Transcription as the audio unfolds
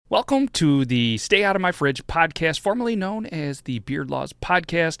Welcome to the Stay Out of My Fridge podcast, formerly known as the Beard Laws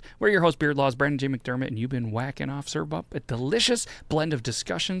podcast. We're your host, Beard Laws, Brandon J. McDermott, and you've been whacking off Serve Up, a delicious blend of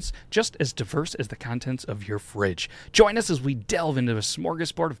discussions just as diverse as the contents of your fridge. Join us as we delve into a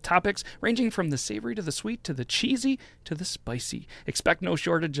smorgasbord of topics ranging from the savory to the sweet to the cheesy to the spicy. Expect no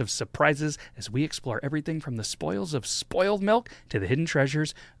shortage of surprises as we explore everything from the spoils of spoiled milk to the hidden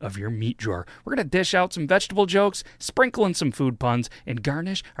treasures of your meat drawer. We're going to dish out some vegetable jokes, sprinkle in some food puns, and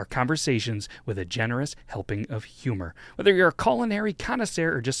garnish our conversations with a generous helping of humor. Whether you're a culinary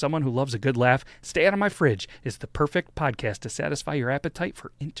connoisseur or just someone who loves a good laugh, Stay Out of My Fridge is the perfect podcast to satisfy your appetite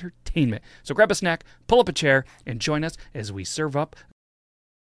for entertainment. So grab a snack, pull up a chair, and join us as we serve up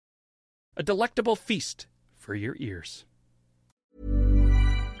a delectable feast for your ears.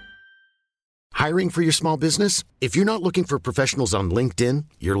 Hiring for your small business? If you're not looking for professionals on LinkedIn,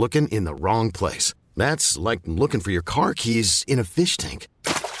 you're looking in the wrong place. That's like looking for your car keys in a fish tank.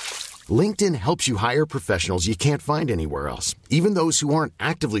 LinkedIn helps you hire professionals you can't find anywhere else, even those who aren't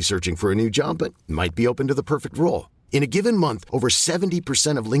actively searching for a new job but might be open to the perfect role. In a given month, over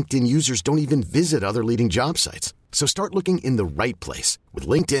 70% of LinkedIn users don't even visit other leading job sites. So start looking in the right place. With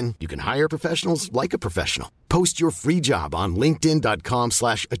LinkedIn, you can hire professionals like a professional. Post your free job on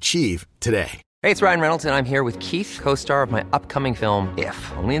linkedin.com/achieve today. Hey, it's Ryan Reynolds, and I'm here with Keith, co-star of my upcoming film,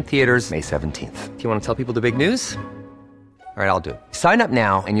 If, only in theaters May 17th. Do you want to tell people the big news? All right, I'll do it. Sign up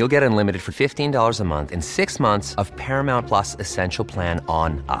now and you'll get unlimited for $15 a month and 6 months of Paramount Plus Essential Plan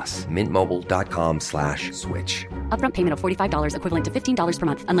on us. MintMobile.com/switch. Upfront payment of $45 equivalent to $15 per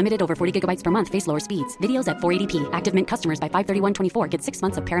month. Unlimited over 40 gigabytes per month. Face lower speeds. Videos at 480p. Active Mint customers by 531.24 get 6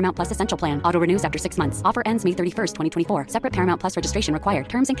 months of Paramount Plus Essential Plan. Auto renews after 6 months. Offer ends May 31st, 2024. Separate Paramount Plus registration required.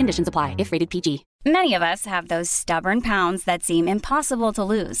 Terms and conditions apply if rated PG. Many of us have those stubborn pounds that seem impossible to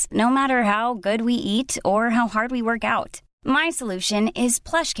lose, no matter how good we eat or how hard we work out. My solution is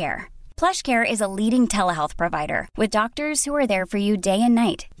PlushCare. PlushCare is a leading telehealth provider with doctors who are there for you day and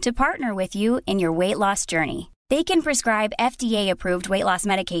night to partner with you in your weight loss journey. They can prescribe FDA-approved weight loss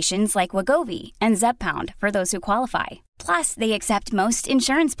medications like Wegovy and Zepbound for those who qualify. Plus, they accept most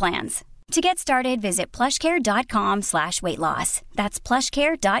insurance plans. To get started, visit plushcare.com/weightloss. That's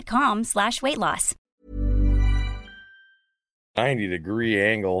plushcare.com/weightloss. 90-degree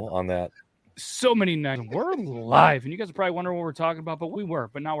angle on that. So many nights. We're live, and you guys are probably wondering what we're talking about, but we were.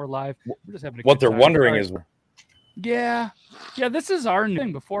 But now we're live. We're just having a What good they're time. wondering is, yeah, this is our new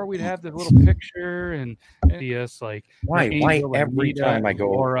thing. Before we'd have the little picture and see us like why every time I go,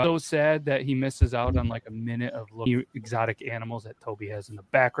 or so sad that he misses out on like a minute of looking exotic animals that Toby has in the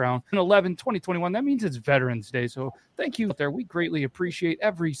background. In 2021, that means it's Veterans Day. So thank you out there. We greatly appreciate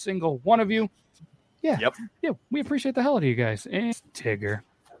every single one of you. Yeah, yeah, we appreciate the hell out of you guys. And it's Tigger.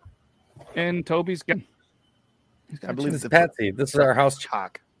 And Toby's got. I believe it's Patsy. This is our house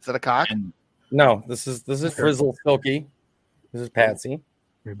cock. Is that a cock? No, this is Frizzle Silky. This is Patsy.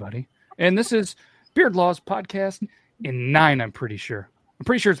 Everybody, and this is Beard Laws podcast in 9. I'm pretty sure.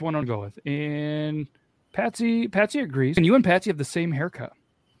 It's one to go with. And Patsy agrees. And you and Patsy have the same haircut.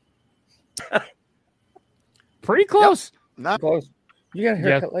 Pretty close. Yep. Not close. You got a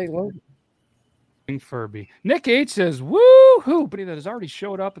haircut like Logan. Furby. Nick H says, woo-hoo, but that has already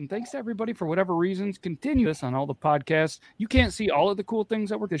showed up, and thanks to everybody for whatever reasons. Continue this on all the podcasts. You can't see all of the cool things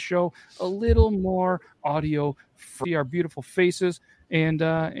that work to show a little more audio for our beautiful faces. And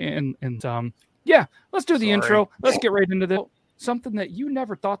yeah, let's do the intro. Let's get right into this. Something that you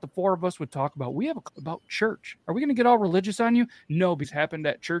never thought the four of us would talk about. We have about church. Are we going to get all religious on you? No, because it happened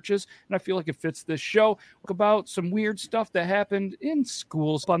at churches, and I feel like it fits this show. Talk about some weird stuff that happened in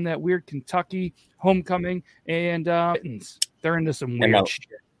schools on that weird Kentucky homecoming, and they're into some weird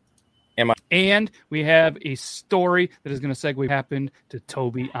shit. And we have a story that is going to segue what happened to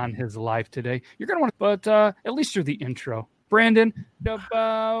Toby on his live today. You're going to want to, but at least through the intro. Brandon,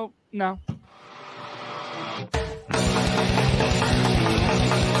 about no.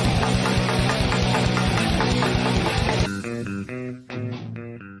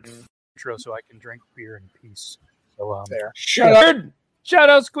 So I can drink beer in peace. So Shout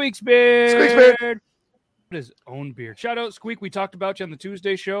out Squeak's Beard. Squeak's Beard. His own beer. Shout out Squeak. We talked about you on the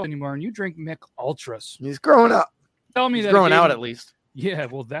Tuesday show anymore, and you drink Mick Ultras. He's growing up. Tell me He's that growing out at least. Yeah,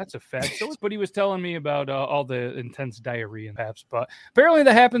 well, that's a fact. But he was telling me about all the intense diarrhea and paps. But apparently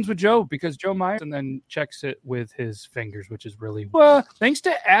that happens with Joe because Joe Myers and then checks it with his fingers, which is really thanks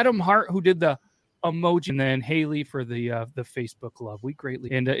to Adam Hart who did the emoji, and then Haley for the Facebook love. We greatly,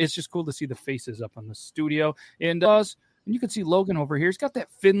 and it's just cool to see the faces up on the studio. And And you can see Logan over here. He's got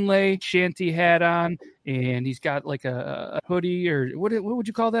that Finlay shanty hat on, and he's got like a hoodie, or what would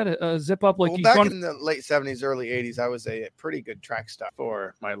you call that? A zip up? Like back in the late 70s, early 80s, I was a pretty good track star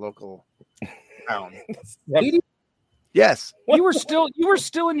for my local town. 80? Yes. You were still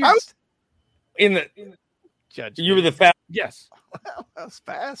in your in the judge. You were the fast. Yes. Well, that was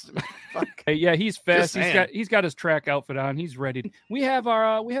fast. Yeah, he's fast. Just He's got his track outfit on. He's ready. We have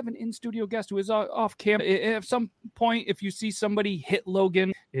an in-studio guest who is off camera. At some point, if you see somebody hit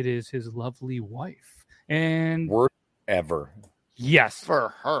Logan, it is his lovely wife. And Worst ever. Yes.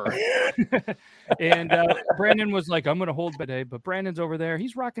 For her. And Brandon was like, I'm going to hold today, but Brandon's over there.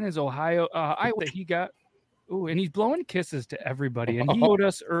 He's rocking his Iowa that he got. Ooh, and he's blowing kisses to everybody. And he told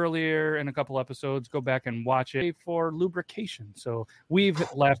us earlier in a couple episodes, go back and watch it for lubrication. So we've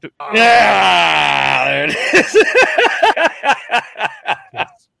laughed. Yeah, there it is.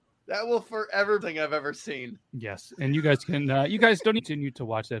 Yes. That will forever thing I've ever seen. Yes, and you guys don't need to continue to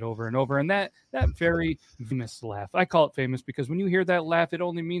watch that over and over. And that very famous laugh, I call it famous because when you hear that laugh, it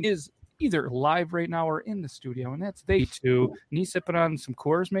only means is either live right now or in the studio, and that's they too. And he's sipping on some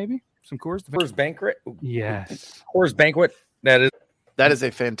Coors, maybe some Coors. Coors Banquet. Yes, Coors Banquet. That is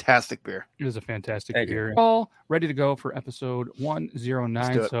a fantastic beer. It is a fantastic Thank beer. you. All ready to go for episode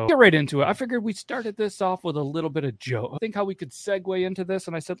 109. So get right into it. I figured we started this off with a little bit of joke. I think how we could segue into this,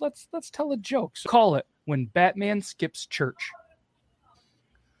 and I said let's tell a joke. So call it When Batman Skips Church.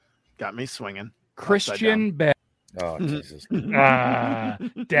 Got me swinging. Christian Bale. Oh Jesus!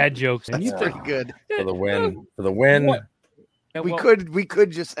 Dad jokes. That's pretty good. For the win. For the win. We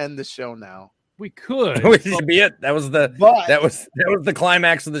could just end the show now. We could. Which would be it. That was the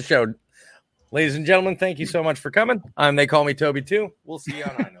climax of the show. Ladies and gentlemen, thank you so much for coming. They call me Toby too. We'll see you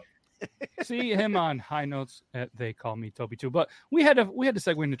on High Notes. See him on High Notes at They Call Me Toby too. But we had to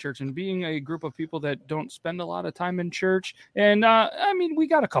segue into church, and being a group of people that don't spend a lot of time in church, and we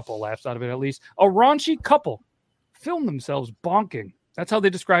got a couple laughs out of it at least. A raunchy couple filmed themselves bonking. That's how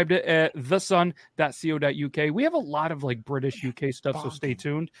they described it at thesun.co.uk. We have a lot of like British UK stuff, bonking. So stay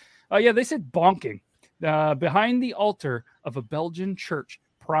tuned. They said bonking behind the altar of a Belgian church,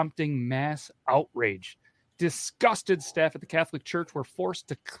 prompting mass outrage. Disgusted staff at the Catholic Church were forced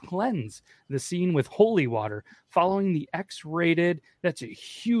to cleanse the scene with holy water following the X-rated, that's a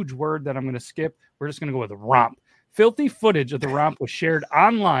huge word that I'm going to skip. We're just going to go with romp. Filthy footage of the romp was shared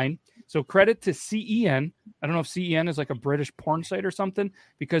online. So credit to CEN. I don't know if CEN is like a British porn site or something,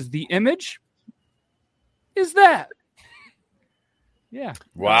 because the image is that. Yeah.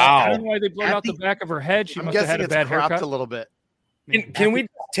 Wow. I don't know why they blurred out the back of her head. She must have had a bad haircut. A little bit. Can we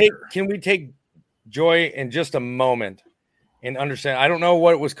take joy in just a moment and understand? I don't know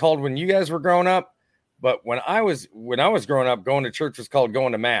what it was called when you guys were growing up, but when I was growing up, going to church was called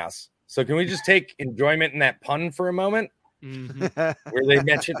going to mass. So can we just take enjoyment in that pun for a moment? Mm-hmm.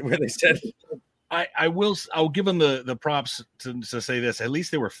 where they said, I'll give them the props to say this. At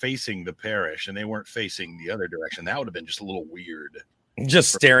least they were facing the parish and they weren't facing the other direction. That would have been just a little weird.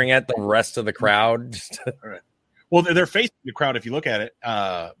 Just staring at the rest of the crowd. All right. Well, they're facing the crowd if you look at it.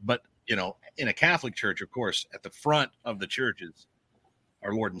 But in a Catholic church, of course, at the front of the church is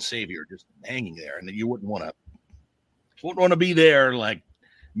our Lord and Savior just hanging there, and you wouldn't want to be there like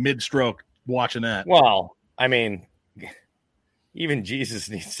mid-stroke watching that. Well, I mean, even Jesus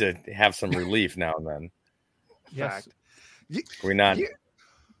needs to have some relief now and then. Yes. We're not.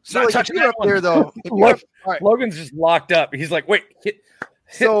 So like, you're up there though. Look, right. Logan's just locked up. He's like, wait.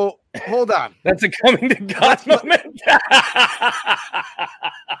 So hold on. That's a coming to God moment.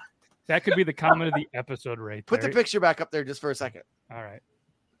 That could be the comment of the episode right Put there. the picture back up there just for a second. All right.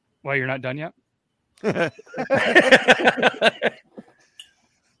 Well, you're not done yet? The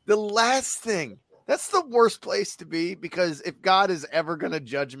last thing. That's the worst place to be, because if God is ever going to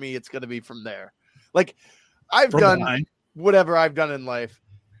judge me, it's going to be from there. Like, I've done whatever I've done in life.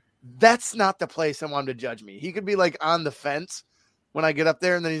 That's not the place I want him to judge me. He could be like on the fence when I get up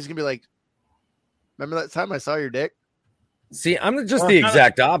there, and then he's going to be like, remember that time I saw your dick? See, I'm just the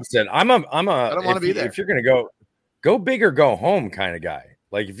exact opposite. I don't want to be there. If you're going to go big or go home kind of guy.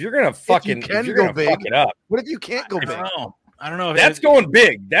 Like, if you're going to fuck it up. What if you can't go big? I don't know. That's going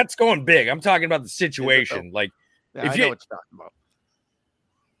big. That's going big. I'm talking about the situation. Like, I know what you're talking about.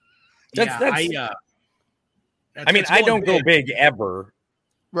 I don't go big ever.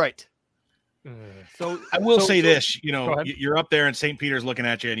 Right. So I will say this, you're up there and St. Peter's looking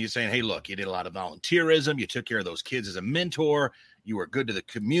at you and he's saying, hey, look, you did a lot of volunteerism. You took care of those kids as a mentor. You were good to the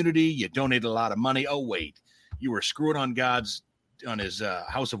community. You donated a lot of money. Oh, wait, you were screwing on his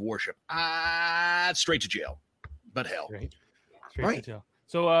house of worship. Straight to jail, but hell. Straight to jail.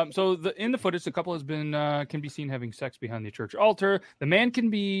 In the footage, the couple has been can be seen having sex behind the church altar. The man can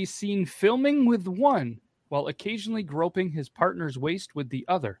be seen filming with one while occasionally groping his partner's waist with the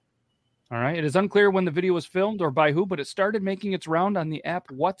other. All right. It is unclear when the video was filmed or by who, but it started making its round on the app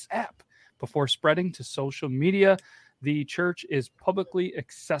WhatsApp before spreading to social media. The church is publicly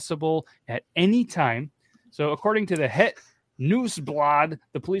accessible at any time. So according to the Het Nieuwsblad,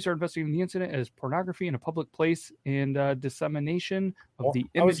 the police are investigating the incident as pornography in a public place and dissemination of the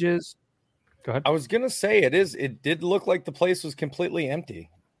images. Go ahead. I was going to say it did look like the place was completely empty.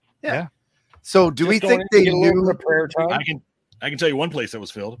 Yeah. So do we think they knew prayer time? I can tell you one place that was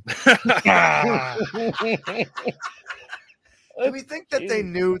filled. Do we think that they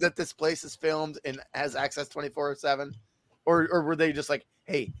knew that this place is filmed and has access 24/7? Or were they just like,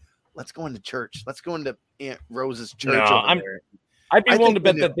 hey, let's go into church. Let's go into Aunt Rose's church over there. I'd be willing to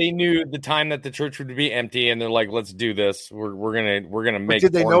bet that they knew the time that the church would be empty, and they're like, "Let's do this. We're gonna make." But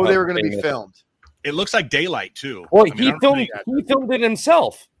did they know they were going to be filmed? It looks like daylight too. Well, he filmed it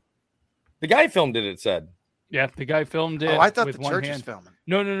himself. The guy filmed it. It said. Yeah, the guy filmed it. Oh, I thought with the one church hand. was filming.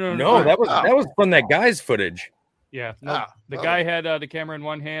 No, that was from that guy's footage. Yeah, no, the guy had the camera in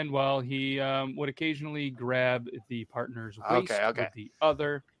one hand while he would occasionally grab the partner's waist with the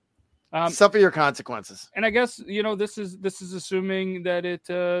other. Suffer your consequences. And I guess this is assuming that it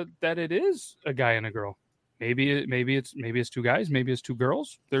is a guy and a girl. Maybe it's two guys. Maybe it's two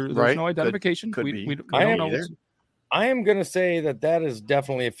girls. There's no identification. We don't know. I am going to say that is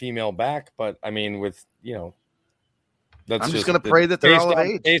definitely a female back, but I mean, with that's I'm just going to pray that they're all of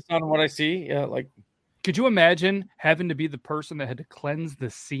age based on what I see. Yeah, like. Could you imagine having to be the person that had to cleanse the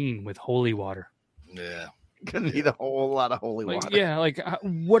scene with holy water? Yeah. Gonna need a whole lot of holy water. Yeah,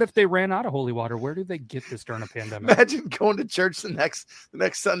 what if they ran out of holy water? Where do they get this during a pandemic? Imagine going to church the next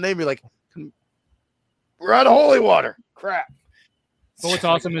Sunday and be like, we're out of holy water. Crap. But what's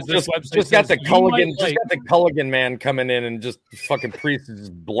awesome is this website just got the Culligan man coming in and just fucking priest is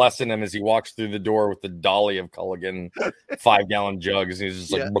just blessing him as he walks through the door with the dolly of Culligan 5-gallon jugs. And he's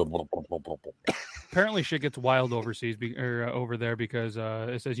just like, blah, blah, blah, blah, blah, blah. Apparently shit gets wild overseas over there because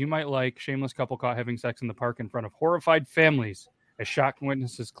it says you might like shameless couple caught having sex in the park in front of horrified families as shocked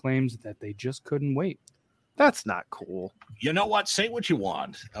witnesses claims that they just couldn't wait. That's not cool. You know what? Say what you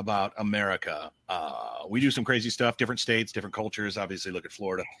want about America. We do some crazy stuff, different states, different cultures. Obviously, look at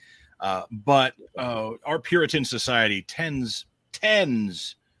Florida. But our Puritan society tends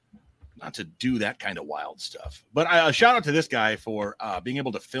not to do that kind of wild stuff. But shout out to this guy for being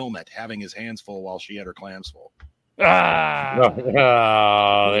able to film it, having his hands full while she had her clams full. There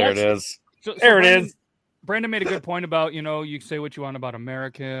it is. There it is. Brandon made a good point about, you say what you want about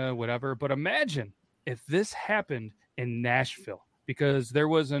America, whatever. But imagine if this happened in Nashville, because there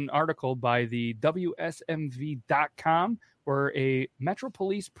was an article by the WSMV.com where a Metro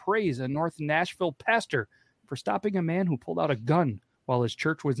Police praised a North Nashville pastor for stopping a man who pulled out a gun while his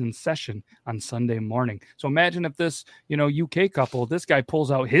church was in session on Sunday morning. So imagine if this, UK couple, this guy pulls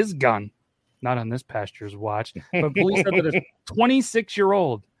out his gun, not on this pastor's watch, but police said that a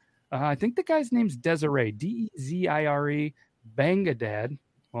 26-year-old, I think the guy's name's Desiree, Dezire Bangadad.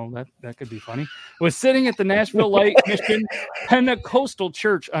 Well, that could be funny. Was sitting at the Nashville Light Mission Pentecostal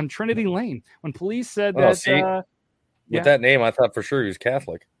Church on Trinity Lane when police said that. With that name, I thought for sure he was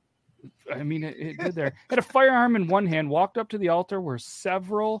Catholic. I mean, it did there. Had a firearm in one hand, walked up to the altar where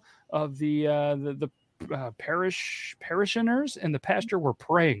several of the parishioners and the pastor were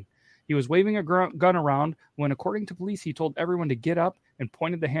praying. He was waving a gun around when, according to police, he told everyone to get up and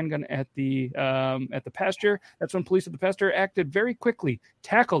pointed the handgun at the pastor. That's when police at the pastor acted very quickly,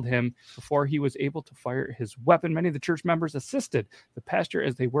 tackled him before he was able to fire his weapon. Many of the church members assisted the pastor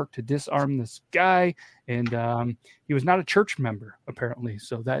as they worked to disarm this guy. And he was not a church member, apparently.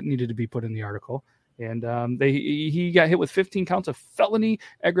 So that needed to be put in the article. And he got hit with 15 counts of felony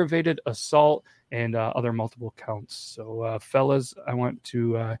aggravated assault and other multiple counts. So, fellas, I want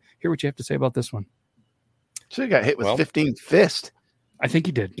to hear what you have to say about this one. So he got hit with 15 fist. I think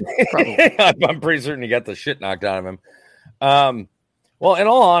he did. Probably. I'm pretty certain he got the shit knocked out of him. Well, in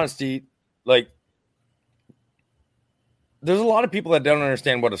all honesty, there's a lot of people that don't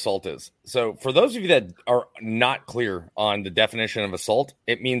understand what assault is. So for those of you that are not clear on the definition of assault,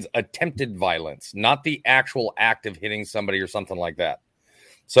 it means attempted violence, not the actual act of hitting somebody or something like that.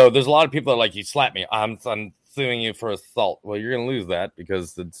 So there's a lot of people that are like, you slapped me, I'm suing you for assault. Well, you're going to lose that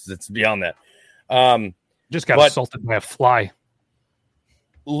because it's beyond that. Just got assaulted by a fly.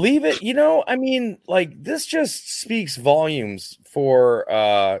 Leave it. This just speaks volumes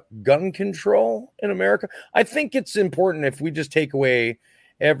for gun control in America. I think it's important if we just take away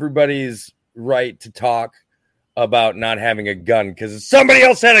everybody's right to talk about not having a gun because somebody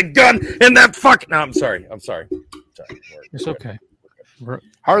else had a gun in that fuck. No, I'm sorry. It's okay.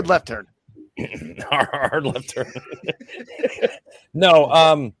 Hard left turn. Hard left turn.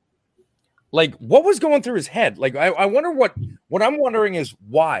 No, like what was going through his head? Like I wonder what I'm wondering is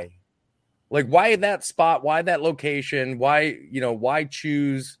why? Like why that spot? Why that location? Why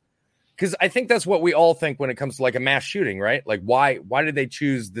choose? Because I think that's what we all think when it comes to like a mass shooting, right? Like why did they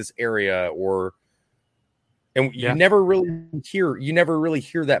choose this area you never really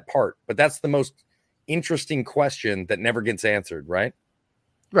hear that part, but that's the most interesting question that never gets answered, right?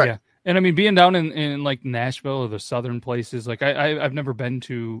 Right. Yeah. And I mean, being down in like Nashville or the southern places, like I've never been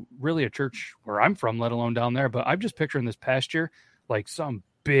to really a church where I'm from, let alone down there. But I'm just picturing this past year, like some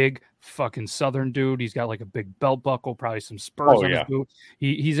big fucking southern dude. He's got like a big belt buckle, probably some spurs on his boot.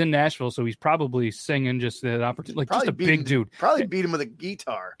 He's in Nashville, so he's probably singing just that opportunity, like probably just a big dude. Probably beat him with a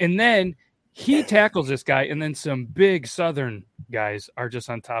guitar. And then he tackles this guy, and then some big southern guys are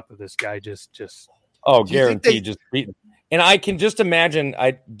just on top of this guy, just. Oh, guaranteed, just beating. And I can just imagine.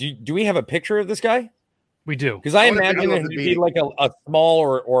 Do we have a picture of this guy? We do, because I imagine him to be like a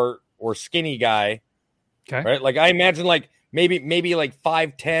small or skinny guy. Okay, right? Like I imagine like maybe like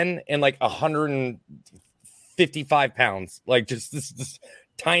 5'10" and like 155 pounds, like just this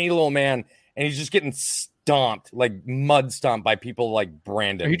tiny little man, and he's just getting stomped, like mud stomped by people like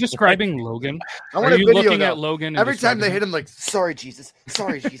Brandon. Are you describing Logan? Are you looking at Logan? Every time they hit him, like, sorry, Jesus.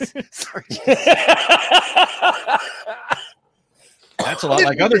 Sorry, Jesus. Sorry, Jesus. That's a lot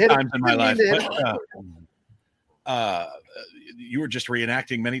like other times in my life. But, you were just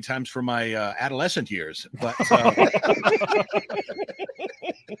reenacting many times from my adolescent years. But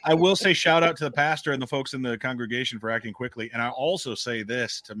I will say shout out to the pastor and the folks in the congregation for acting quickly. And I also say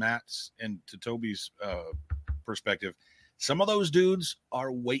this to Matt's and to Toby's perspective. Some of those dudes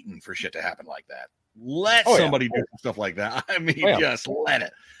are waiting for shit to happen like that. Let somebody do stuff like that. I mean, just let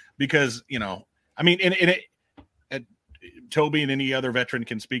it. Because, Toby and any other veteran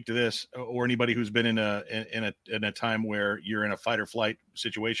can speak to this, or anybody who's been in a time where you're in a fight or flight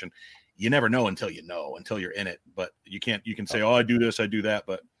situation. You never know until you're in it. But you can say, oh, I do this, I do that.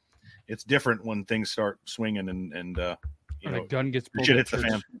 But it's different when things start swinging and a gun gets pulled. Shit hits the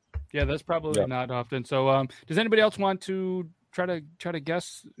fan. Yeah, that's probably not often. So, does anybody else want to try to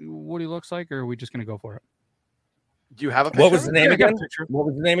guess what he looks like, or are we just going to go for it? Do you have a picture? What was the name again? What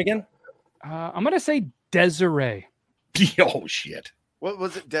was the name again? I'm going to say Desiree. Oh shit! What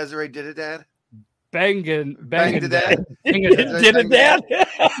was it? Desiree did it, Dad? Bangin' Did it, Dad?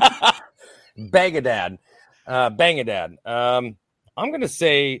 Bang-a-dad. Bang-a-dad. I'm gonna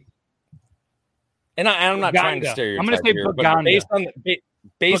say, and I'm not trying to stereotype. I'm gonna say here, but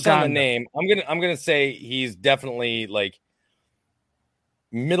based on the name, I'm gonna say he's definitely like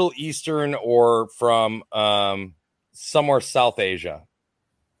Middle Eastern or from somewhere South Asia.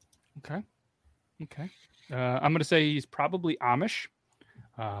 Okay. I'm going to say he's probably Amish.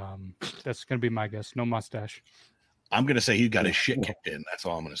 That's going to be my guess. No mustache. I'm going to say he's got his shit kicked in. That's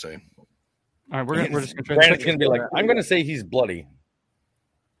all I'm going to say. All right, we're just going to try. Brandon's going to be like, I'm going to say he's bloody.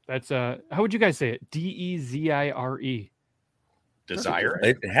 That's how would you guys say it? Dezire. Desire.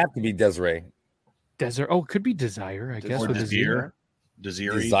 It have to be Desiree. Desert. Oh, it could be Desire. I guess. Or Desire.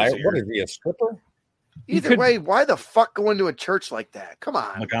 Desire. What is he? A stripper? Either way, why the fuck go into a church like that? Come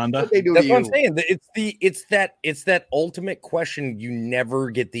on, Maganda. That's what I'm saying. It's that ultimate question you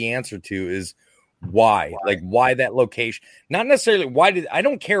never get the answer to is why? Like why that location? Not necessarily I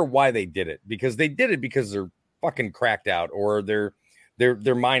don't care why they did it, because they did it because they're fucking cracked out or their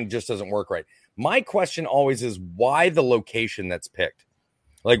mind just doesn't work right. My question always is why the location that's picked?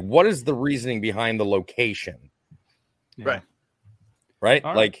 Like what is the reasoning behind the location? Yeah. Right?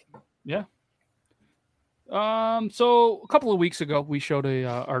 All right. Like yeah. So a couple of weeks ago, we showed a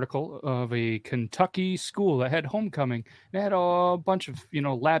article of a Kentucky school that had homecoming. They had a bunch of,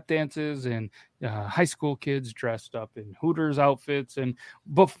 lap dances and high school kids dressed up in Hooters outfits. And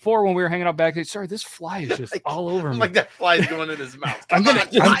before, when we were hanging out back, sorry, this fly is just all over me. Like that fly's going in his mouth. I'm gonna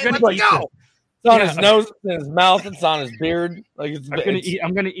go. It's on his nose, it's in his mouth, it's on his beard. Like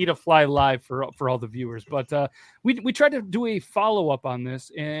I'm gonna eat a fly live for all the viewers. But we tried to do a follow-up on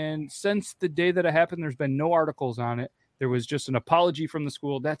this, and since the day that it happened, there's been no articles on it. There was just an apology from the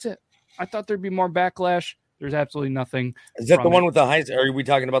school. That's it. I thought there'd be more backlash. There's absolutely nothing. Is that the one with the high? Are we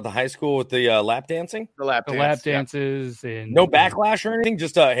talking about the high school with the lap dancing? The lap dances and no backlash or anything.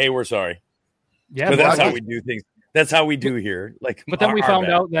 Just hey, we're sorry. Yeah, but that's how we do things. That's how we do here. Like, but then we found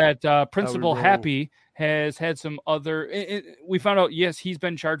out that Principal Happy has had some other. We found out, yes, he's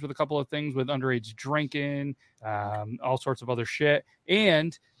been charged with a couple of things with underage drinking, all sorts of other shit,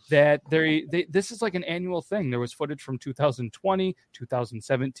 and that this is like an annual thing. There was footage from 2020,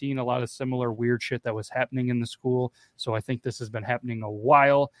 2017, a lot of similar weird shit that was happening in the school. So I think this has been happening a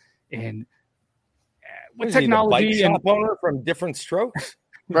while. And with technology, the bike shop owner from Different Strokes,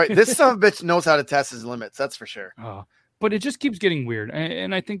 right? This son of a bitch knows how to test his limits. That's for sure. But it just keeps getting weird.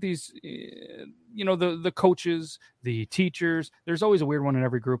 And I think these, the coaches, the teachers, there's always a weird one in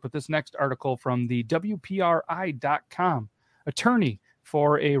every group. But this next article from the WPRI.com, attorney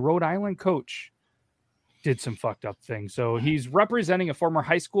for a Rhode Island coach did some fucked up things. So he's representing a former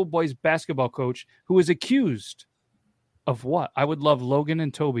high school boys basketball coach who is accused of what? I would love Logan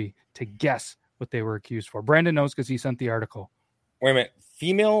and Toby to guess what they were accused for. Brandon knows because he sent the article. Wait a minute.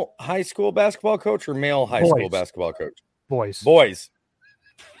 Female high school basketball coach or male high school basketball coach? Boys.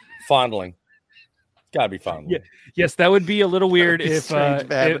 Fondling. Gotta be fondling. Yeah. Yes, that would be a little weird if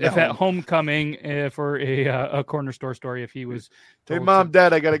at homecoming for a corner store story, if he was told, hey mom,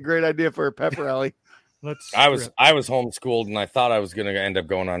 dad, I got a great idea for a pep rally. I was homeschooled and I thought I was gonna end up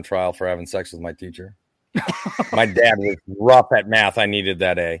going on trial for having sex with my teacher. My dad was rough at math. I needed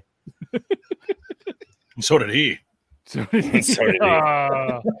that A. And so did he. So did he.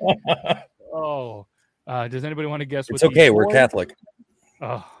 Does anybody want to guess? It's okay. We're Catholic.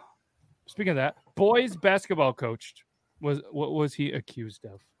 Speaking of that, boys basketball coach what was he accused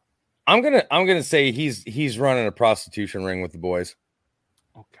of? I'm gonna say he's running a prostitution ring with the boys.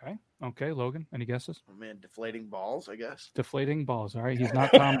 Okay, Logan. Any guesses? Oh man, deflating balls, I guess. Deflating balls. All right, he's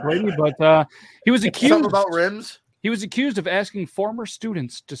not Tom Brady, but he was accused. Something about rims. He was accused of asking former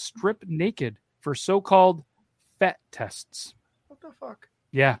students to strip naked for so-called fat tests. What the fuck?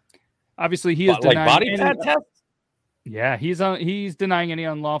 Yeah, obviously he is denying body fat tests. Yeah, he's denying any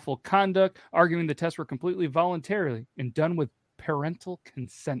unlawful conduct, arguing the tests were completely voluntary and done with parental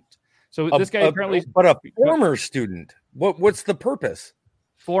consent. So this guy apparently, but a former student. What's the purpose?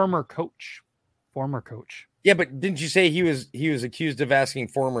 Former coach. Yeah, but didn't you say he was accused of asking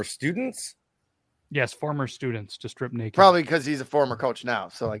former students? Yes, former students to strip naked. Probably because he's a former coach now.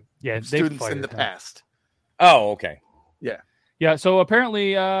 So students in the past. Oh, okay. Yeah, so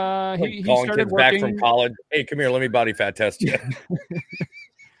apparently he started kids working back from college. Hey, come here, let me body fat test you.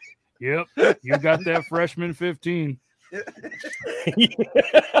 Yep, you got that freshman 15.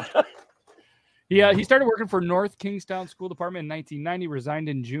 He started working for North Kingstown School Department in 1990, resigned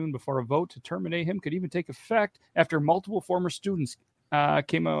in June before a vote to terminate him could even take effect after multiple former students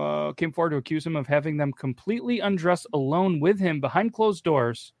came forward to accuse him of having them completely undress alone with him behind closed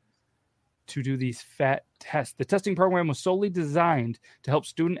doors to do these fat tests. The testing program was solely designed to help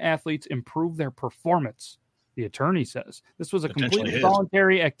student athletes improve their performance, the attorney says. This was a completely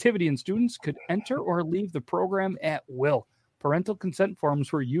voluntary activity, and students could enter or leave the program at will. Parental consent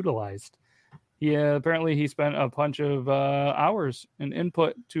forms were utilized. Apparently he spent a bunch of hours and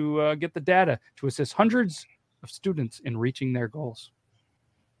input to get the data to assist hundreds of students in reaching their goals.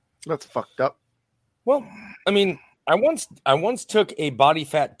 That's fucked up. Well, I mean, I once took a body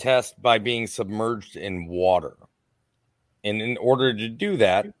fat test by being submerged in water. And in order to do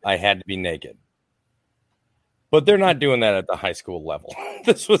that, I had to be naked. But they're not doing that at the high school level.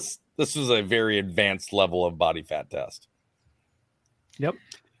 This was a very advanced level of body fat test. Yep.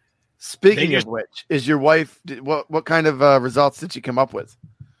 Speaking of which, is your wife, what kind of results did she come up with?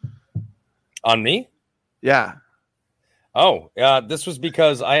 On me? Yeah. Oh, this was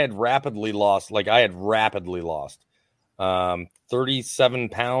because I had rapidly lost 37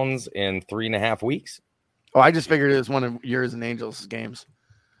 pounds in 3.5 weeks. Oh, I just figured it was one of yours and Angel's games.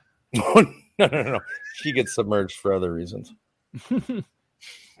 No. She gets submerged for other reasons.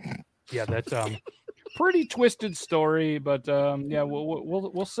 Yeah, that's pretty twisted story, but yeah,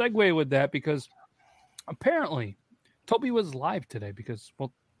 we'll segue with that because apparently Toby was live today because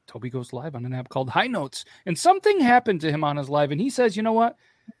Toby goes live on an app called High Notes, and something happened to him on his live, and he says, "You know what?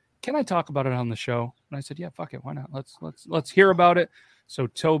 Can I talk about it on the show?" And I said, "Yeah, fuck it, why not? Let's hear about it." So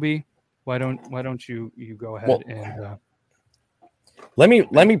Toby, why don't you go ahead and let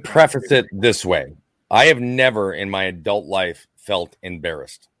me preface it this way: I have never in my adult life felt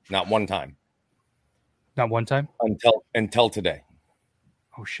embarrassed, not one time. Not one time? Until today.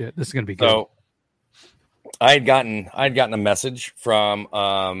 Oh shit, this is gonna be good. So I had gotten a message from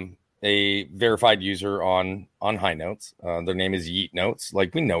a verified user on High Notes. Their name is Yeet Notes.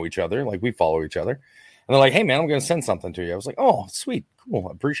 Like, we know each other, like we follow each other. And they're like, "Hey man, I'm gonna send something to you." I was like, "Oh, sweet, cool,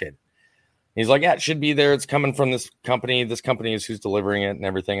 I appreciate it." He's like, "Yeah, it should be there. It's coming from this company. This company is who's delivering it and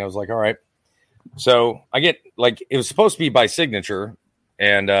everything." I was like, "All right." So I get, like, it was supposed to be by signature.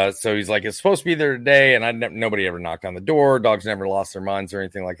 And so he's like, "It's supposed to be there today." And nobody ever knocked on the door. Dogs never lost their minds or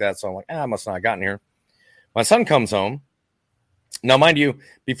anything like that. So I'm like, I must not have gotten here. My son comes home Now, mind you,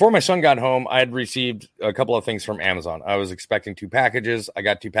 before my son got home, I had received a couple of things from Amazon. I was expecting 2 packages. I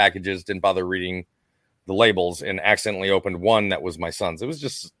got 2 packages, didn't bother reading the labels, and accidentally opened one that was my son's. It was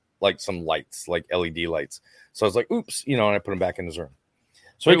just like some lights, like LED lights. So I was like, oops, and I put him back in his room.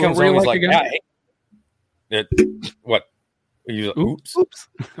 So he comes home, he's like, what? Oops.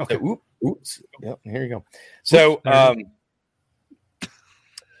 Okay. Oops. Yep, here you go. So,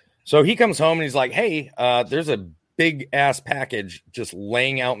 so he comes home and he's like, hey, there's a big ass package just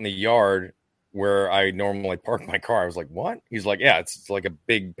laying out in the yard where I normally park my car. I was like, what? He's like, yeah, it's like a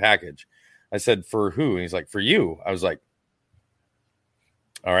big package. I said, for who? And he's like, for you. I was like,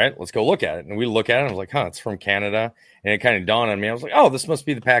 all right, let's go look at it. And we look at it. And I was like, it's from Canada. And it kind of dawned on me. I was like, oh, this must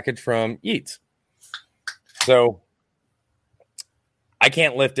be the package from Yeats. So I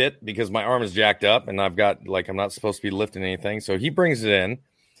can't lift it because my arm is jacked up and I've got I'm not supposed to be lifting anything. So he brings it in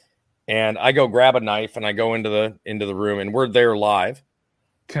and I go grab a knife and I go into the room and we're there live.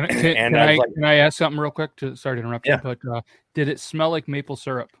 Can I ask something real quick? Sorry to interrupt you, but did it smell like maple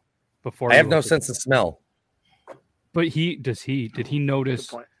syrup before? I have no sense of smell. But did he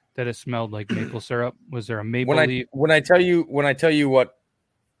notice that it smelled like maple syrup? Was there a maple leaf? When I tell you what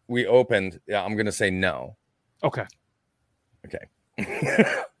we opened, I'm going to say no. Okay.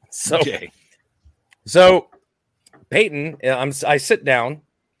 So Peyton, I sit down,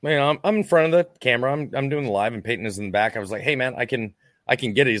 I'm in front of the camera. I'm doing the live and Peyton is in the back. I was like, hey man, I can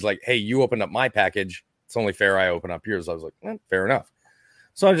get it. He's like, hey, you opened up my package. It's only fair I open up yours. I was like, fair enough.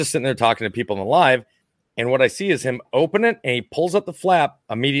 So I'm just sitting there talking to people in the live. And what I see is him open it and he pulls up the flap,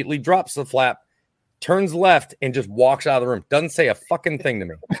 immediately drops the flap, turns left and just walks out of the room. Doesn't say a fucking thing to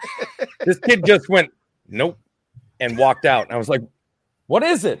me. This kid just went, nope, and walked out. And I was like, what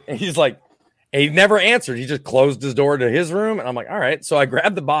is it? And he's like, he never answered. He just closed his door to his room. And I'm like, all right. So I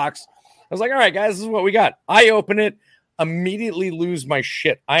grabbed the box. I was like, all right, guys, this is what we got. I open it, immediately lose my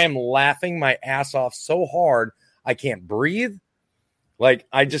shit. I am laughing my ass off so hard I can't breathe.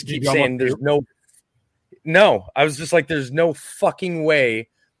 I just keep saying there's no, I was just like, there's no fucking way.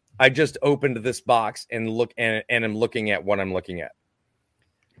 I just opened this box and I'm looking at what I'm looking at.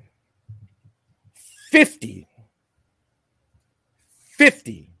 50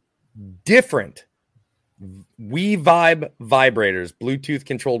 different WeVibe vibrators, Bluetooth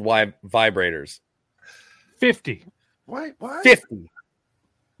controlled vibrators. 50. Why? 50.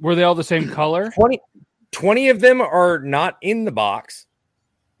 Were they all the same color? 20 of them are not in the box.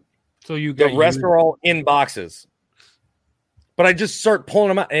 So the rest are all in boxes. But I just start pulling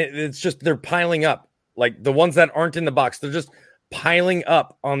them out. It's just they're piling up. Like the ones that aren't in the box, they're just piling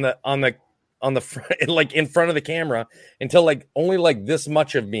up on the front, in front of the camera until only this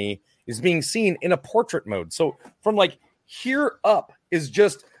much of me is being seen in a portrait mode. So from here up is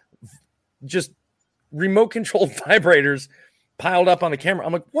just remote controlled vibrators piled up on the camera.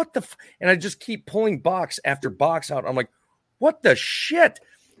 I'm like, what the and I just keep pulling box after box out. I'm like, what the shit?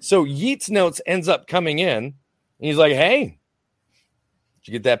 So Yeats Notes ends up coming in and he's like, hey, did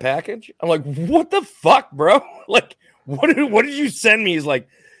you get that package? I'm like, what the fuck, bro? What did you send me? He's like,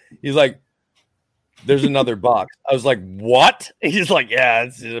 there's another box. I was like, what? He's like, yeah,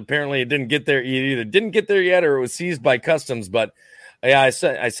 apparently it didn't get there. It either didn't get there yet or it was seized by customs. But yeah, I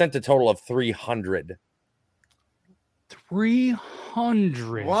sent a total of 300.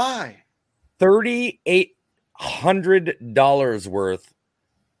 300. Why? $3,800 worth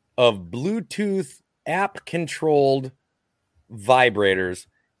of Bluetooth app controlled vibrators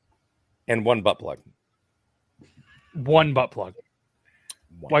and one butt plug. One butt plug.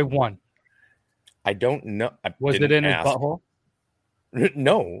 Why one? I don't know. Was it in his butthole?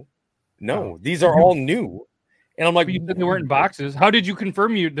 No. These are all new. And I'm like, but you said they weren't in boxes. How did you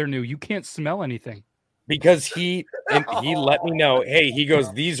confirm they're new? You can't smell anything. Because he let me know. Hey, he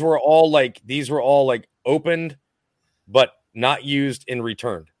goes, these were all opened, but not used and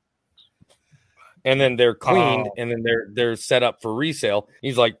returned. And then they're cleaned, and then they're set up for resale.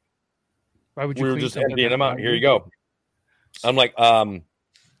 He's like, why would you? We were just emptying them out. Here you go. I'm like,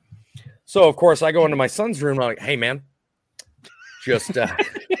 so of course I go into my son's room. I'm like, hey man, just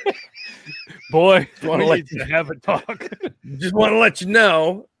boy, want to have a talk. Just want to let you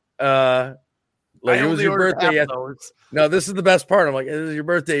know, it was your birthday. No, this is the best part. I'm like, it was your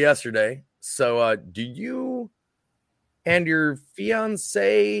birthday yesterday. So, do you and your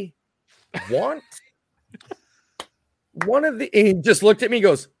fiance want one of the? And he just looked at me, and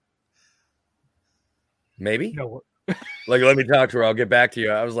goes, maybe. No. Let me talk to her. I'll get back to you.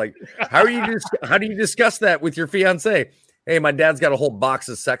 I was like, how do you discuss that with your fiance? Hey, my dad's got a whole box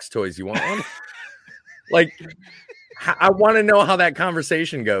of sex toys. You want one? I want to know how that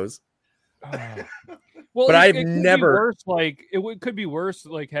conversation goes. Well, but I've it never. Could be worse, like could be worse,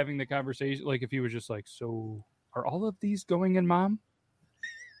 like having the conversation. Like if he was just like, "So, are all of these going in, Mom?"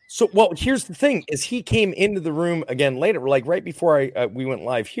 So, well, here's the thing: is he came into the room again later, like right before we went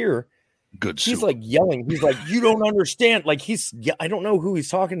live here. He's like yelling. He's like, "You don't understand!" Like I don't know who he's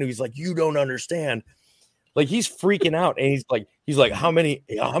talking to. He's like, "You don't understand!" Like he's freaking out, and he's like, "How many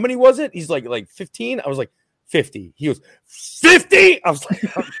was it?" He's like 15. I was like 50. He goes 50. I was like,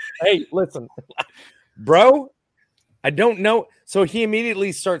 "Hey, listen, bro, I don't know." So he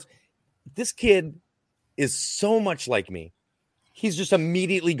immediately starts. This kid is so much like me. He's just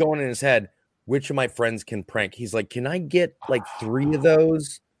immediately going in his head, which of my friends can prank? He's like, can I get like 3 of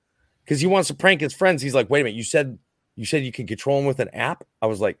those? Because he wants to prank his friends. He's like, wait a minute, you said you can control them with an app? I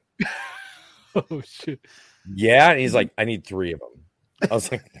was like, oh shit. Yeah. And he's like, I need 3 of them. I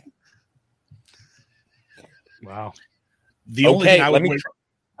was like, wow. The only thing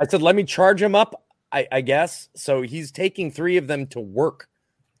I said, let me charge him up, I guess. So he's taking 3 of them to work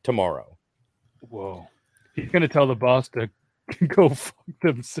tomorrow. Whoa. He's gonna tell the boss to go fuck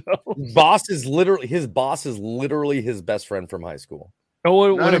themselves. His boss is literally his best friend from high school. No,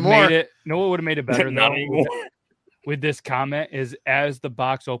 what would have made it? No, what would have made it better Not though? anymore. With this comment is as the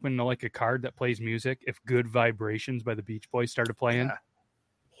box opened, like a card that plays music. If "Good Vibrations" by the Beach Boys started playing,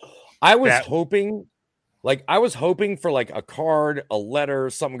 I was hoping for like a card, a letter,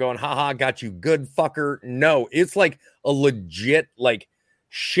 something going, haha, got you good fucker. No, it's like a legit like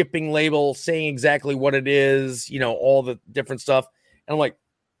shipping label saying exactly what it is, all the different stuff. And I'm like,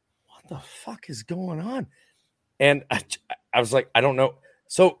 what the fuck is going on? And I was like, I don't know.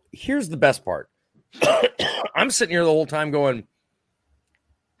 So here's the best part. I'm sitting here the whole time going,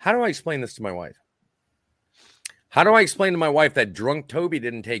 how do I explain this to my wife? How do I explain to my wife that drunk Toby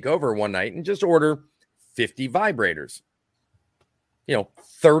didn't take over one night and just order 50 vibrators?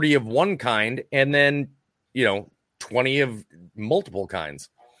 30 of one kind and then, 20 of multiple kinds.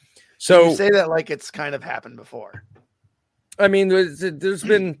 So you say that like it's kind of happened before. I mean, there's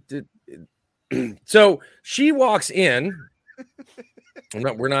been so she walks in.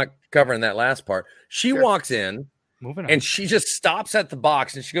 We're not covering that last part. She walks in and she just stops at the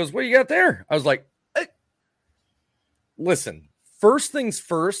box and she goes, what do you got there? I was like, hey. Listen, first things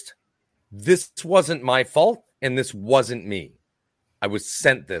first, this wasn't my fault and this wasn't me. I was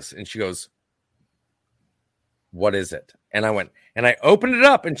sent this. And she goes, what is it? And I went, and I opened it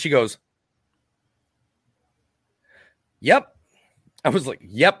up and she goes, yep. I was like,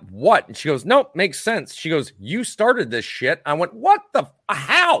 yep, what? And she goes, nope, makes sense. She goes, you started this shit. I went, what the,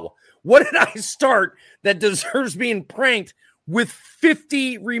 how? What did I start that deserves being pranked with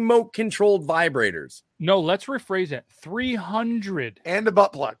 50 remote controlled vibrators? No, let's rephrase it. 300. And a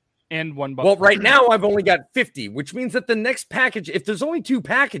butt plug. And one butt plug. Well, right now I've only got 50, which means that the next package, if there's only 2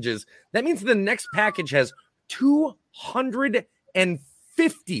 packages, that means the next package has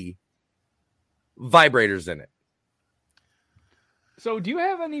 250 vibrators in it. So, do you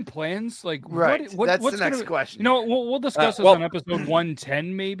have any plans? Like, right? That's what's the next question. We'll discuss this on episode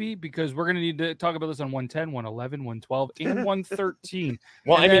 110, maybe, because we're going to need to talk about this on 110, 111, 112, and 113.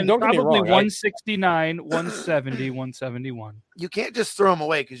 Well, and I mean, don't get me wrong. 169, 170, 171. You can't just throw them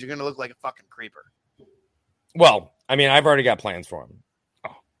away because you're going to look like a fucking creeper. Well, I mean, I've already got plans for them.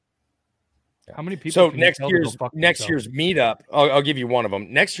 Oh, yeah. How many people? So next year's meetup, I'll give you one of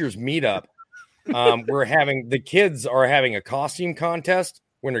them. Next year's meetup. The kids are having a costume contest.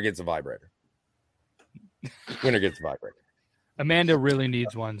 Winner gets a vibrator. Amanda really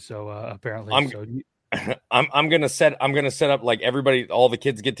needs one, so apparently I'm gonna set up like everybody, all the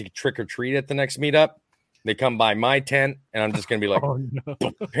kids get to trick or treat at the next meetup. They come by my tent, and I'm just gonna be like,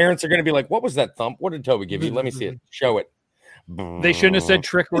 parents are gonna be like, what was that thump? What did Toby give you? Let me see it. Show it. They shouldn't have said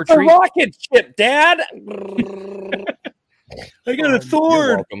trick or treat. treat. A rocket ship, Dad. I got a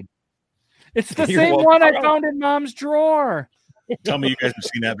sword. It's the same one I found in Mom's drawer. Tell me you guys have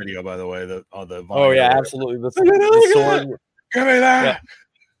seen that video, by the way. Oh yeah, absolutely. The sword. Give me that. Yeah.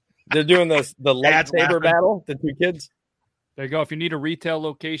 They're doing the lightsaber battle. The 2 kids. There you go. If you need a retail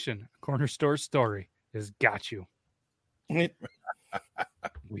location, Corner Store Story has got you. I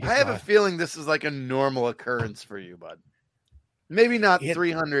have a feeling this is like a normal occurrence for you, bud. Maybe not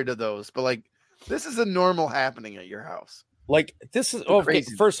 300 of those, but like this is a normal happening at your house. Like this is okay.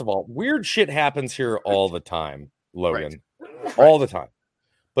 First of all, weird shit happens here all the time, Logan, all the time.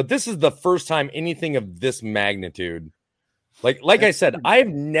 But this is the first time anything of this magnitude. Like I said, I've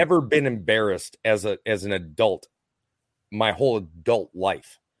never been embarrassed as an adult, my whole adult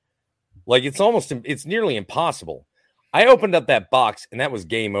life. Like it's nearly impossible. I opened up that box and that was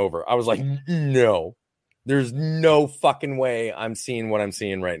game over. I was like, no, there's no fucking way I'm seeing what I'm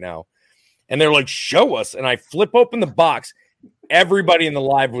seeing right now. And they're like, show us. And I flip open the box. Everybody in the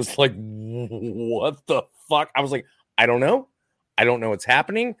live was like, what the fuck? I was like, I don't know. I don't know what's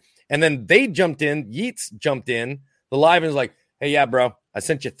happening. And then they jumped in. Yeats jumped in. The live is like, hey, yeah, bro, I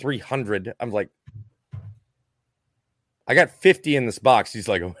sent you 300. I'm like, I got 50 in this box. He's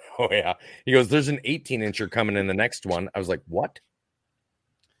like, oh yeah. He goes, there's an 18-incher coming in the next one. I was like, what?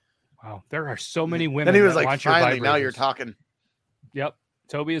 Wow, there are so many women. Then he was that like, want your finally, now vibrators. you're talking. Yep.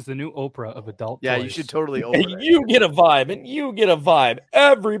 Toby is the new Oprah of adult Yeah, toys. you should totally open it. You get a vibe, and you get a vibe.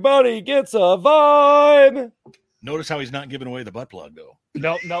 Everybody gets a vibe. Notice how he's not giving away the butt plug, though.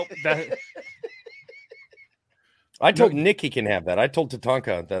 Nope. I told Nick he can have that. I told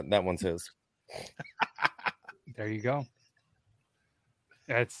Tatanka that one's his. There you go.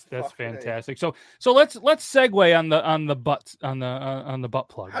 That's fantastic. So let's segue on the butt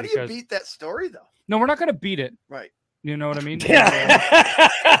plug. How do you beat that story though? No, we're not going to beat it. Right. You know what I mean?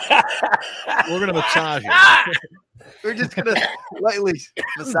 We're going to massage it. We're just going to lightly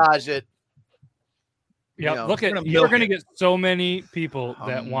massage it. Yeah, look at you're going to get so many people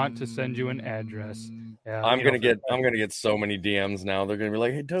that want to send you an address. Yeah, I'm going to get so many DMs now. They're going to be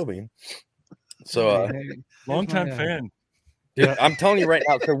like, "Hey, Toby." So, long-time fan. Dude, I'm telling you right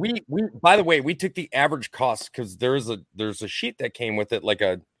now. So we by the way, we took the average cost because there's a sheet that came with it,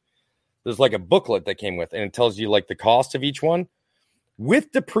 there's like a booklet that came with, and it tells you like the cost of each one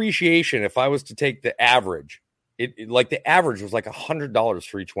with depreciation. If I was to take the average, the average was like $100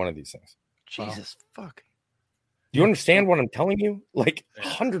 for each one of these things. Jesus fuck. Do you understand what I'm telling you? Like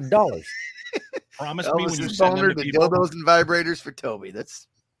 $100. Promise that me was when you his send them boner to to people. dildos and vibrators for Toby. That's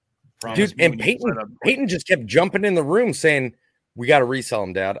Dude, and Peyton just kept jumping in the room saying, we got to resell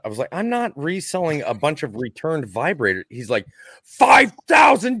them, Dad. I was like, I'm not reselling a bunch of returned vibrators. He's like,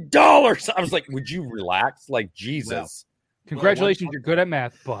 $5,000. I was like, would you relax? Like, Jesus. Well, Congratulations, you're good at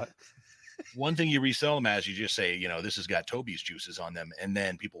math, but one thing you resell them as, you just say, this has got Toby's juices on them, and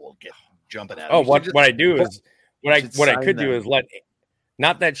then people will get jumping at it. Oh, what I do is what I could do is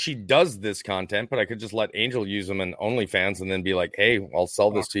not that she does this content, but I could just let Angel use them in OnlyFans and then be like, hey, I'll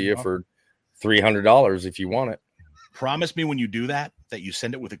sell this to you for $300 if you want it. Promise me when you do that you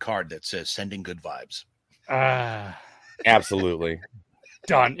send it with a card that says sending good vibes. Absolutely.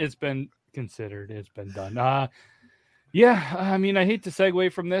 Done. It's been considered. It's been done. Yeah, I mean, I hate to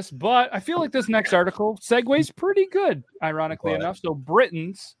segue from this, but I feel like this next article segues pretty good, ironically enough. So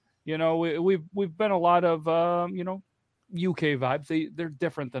Britons, we've been a lot of, UK vibes. They're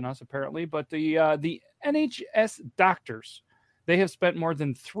different than us apparently, but the NHS doctors, they have spent more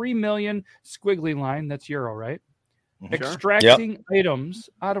than 3 million squiggly line, that's euro, right? Extracting items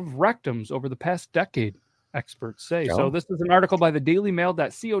out of rectums over the past decade, experts say. So this is an article by the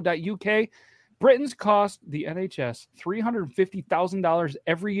dailymail.co.uk. Britons cost the NHS $350,000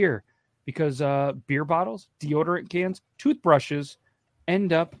 every year because beer bottles, deodorant cans, toothbrushes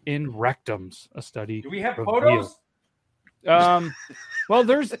end up in rectums. A study. Do we have revealed. Photos? Well,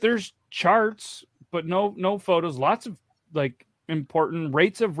 there's charts, but no photos. Lots of important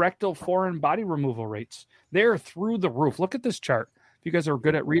rates of rectal foreign body removal rates. They're through the roof. Look at this chart. If you guys are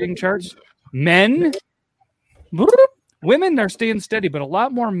good at reading charts, women are staying steady, but a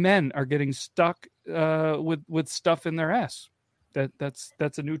lot more men are getting stuck with stuff in their ass.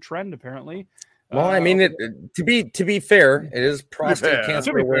 That's a new trend apparently. Well, I mean, to be fair, it is prostate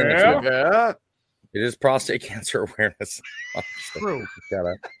cancer awareness. Yeah. It is prostate cancer awareness. True.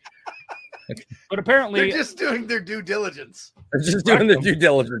 But apparently they're just doing their due diligence. They're just doing their due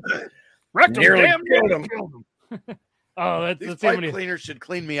diligence. Rectum, nearly damn, killed him. Oh, These that's pipe cleaners should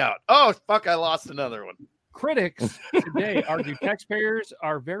clean me out. Oh fuck! I lost another one. Critics today argue taxpayers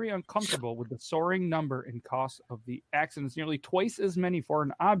are very uncomfortable with the soaring number and cost of the accidents. Nearly twice as many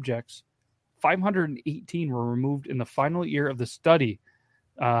foreign objects, 518, were removed in the final year of the study.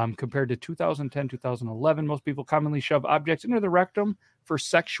 Compared to 2010, 2011, most people commonly shove objects into the rectum for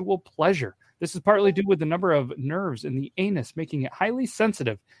sexual pleasure. This is partly due with the number of nerves in the anus, making it highly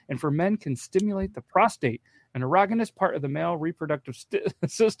sensitive, and for men can stimulate the prostate, an erogenous part of the male reproductive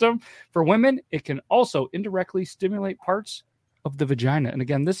system. For women, it can also indirectly stimulate parts of the vagina. And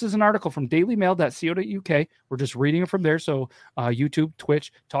again, this is an article from dailymail.co.uk. We're just reading it from there. So YouTube,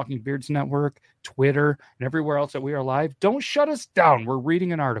 Twitch, Talking Beards Network, Twitter, and everywhere else that we are live. Don't shut us down. We're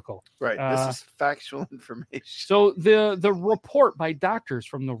reading an article. Right. This is factual information. So the report by doctors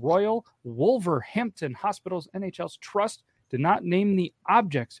from the Royal Wolverhampton Hospital's NHS Trust did not name the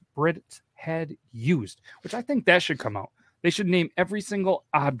objects Brits had used, which I think that should come out. They should name every single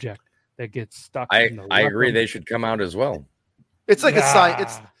object that gets stuck. I agree. They should come out as well. It's like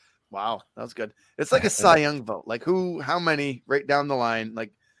wow, that was good. It's like a Cy Young vote. Like how many right down the line,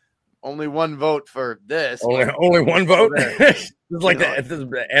 like only one vote for this. Only one vote. This is like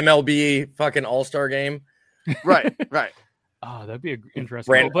the MLB fucking All-Star game. Right. Oh, that'd be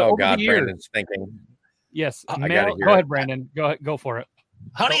interesting. Brandon's thinking. Yes. Go ahead, Brandon. Go for it.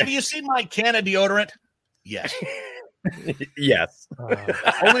 Honey, have you seen my can of deodorant? Yes. Yes.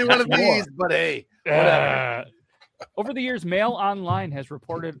 Only one of these, but hey. Over the years, Mail Online has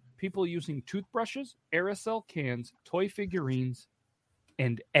reported people using toothbrushes, aerosol cans, toy figurines,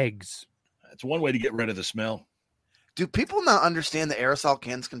 and eggs. That's one way to get rid of the smell. Do people not understand that aerosol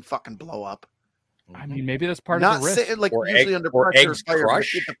cans can fucking blow up? I mean, maybe that's part of the risk. Sitting, like, or usually under pressure. Eggs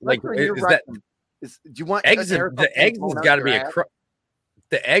crush. Like, is that? Do you want Eggs? The eggs has got to be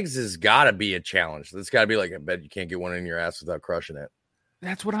the eggs has got to be a challenge. It's got to be like, I bet you can't get one in your ass without crushing it.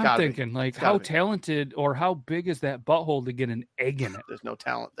 That's what I'm thinking. Like, how talented or how big is that butthole to get an egg in it? There's no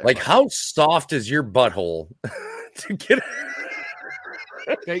talent there. Like, how soft is your butthole to get?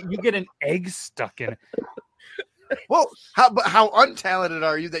 You get an egg stuck in it. Well, how untalented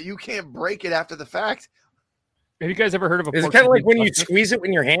are you that you can't break it after the fact? Have you guys ever heard of a? Is it kind of like when you squeeze it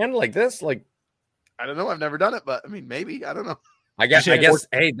in your hand like this? Like, I don't know. I've never done it, but I mean, maybe. I don't know. I guess.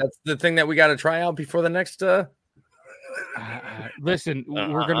 Hey, that's the thing that we got to try out before the next. Listen,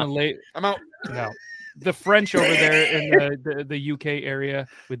 we're gonna lay. I'm out. No, the French over there in the UK area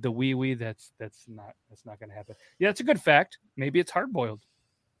with the wee. That's not gonna happen. Yeah, that's a good fact. Maybe it's hard boiled.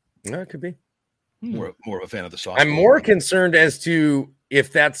 No, it could be. More of a fan of the sauce. I'm more concerned as to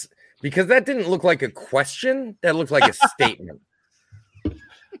if that's because that didn't look like a question. That looked like a statement.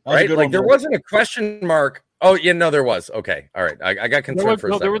 Right? Like there wasn't a question mark. Oh, yeah, no, there was. Okay. All right. I got concerned for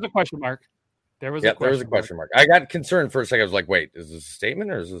a second. There was a question mark. There was a question mark. I got concerned for a second. I was like, wait, is this a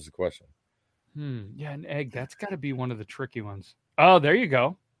statement or is this a question? Yeah, an egg. That's got to be one of the tricky ones. Oh, there you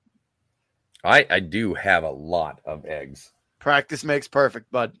go. I do have a lot of eggs. Practice makes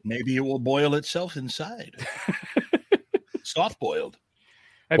perfect, bud. Maybe it will boil itself inside. Soft boiled.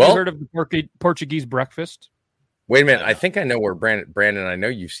 Have you heard of the Portuguese breakfast? Wait a minute. I think I know where Brandon, I know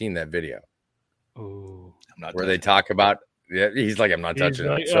you've seen that video. Oh, where they talk about, he's like, I'm not touching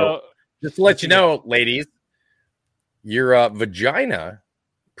it. So just to let you know, ladies, your vagina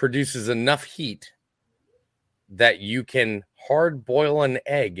produces enough heat that you can hard boil an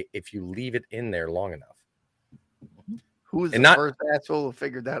egg if you leave it in there long enough. Who was the first asshole who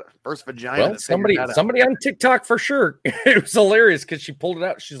figured that out? First vagina? Well, somebody on TikTok for sure. It was hilarious because she pulled it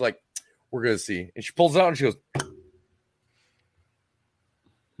out. She's like, we're going to see. And she pulls it out and she goes,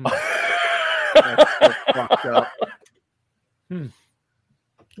 That's so fucked up. Let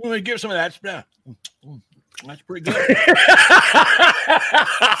me give some of that. Yeah. That's pretty good.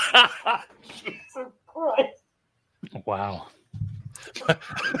 Jesus Christ. Wow.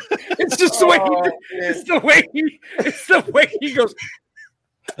 It's just the way it's the way he goes.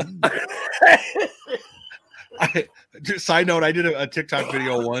 Side note, I did a TikTok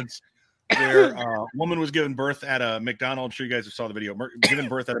video once where a woman was giving birth at a McDonald's. I'm sure you guys saw the video. Giving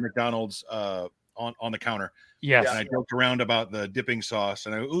birth at a McDonald's on the counter. Yes. And I joked around about the dipping sauce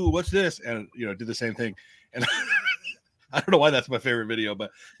and what's this? And did the same thing. And I don't know why that's my favorite video,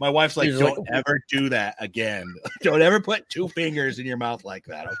 but my wife's like, don't ever do that again. Don't ever put two fingers in your mouth like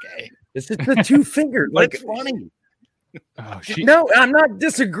that, okay? It's just the two fingers. Like, it's funny. Oh, no, I'm not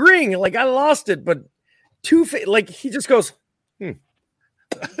disagreeing. Like, I lost it, but like, he just goes, I'm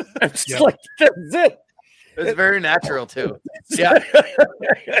just like, that's it. It's very natural, too. Yeah.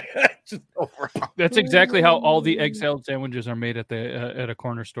 That's exactly how all the egg salad sandwiches are made at a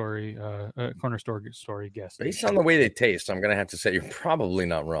corner store guest. Based on the way they taste, I'm going to have to say you're probably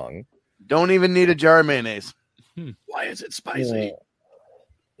not wrong. Don't even need a jar of mayonnaise. Why is it spicy?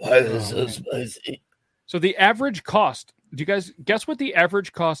 Why is it so spicy? So the average cost, do you guys guess what the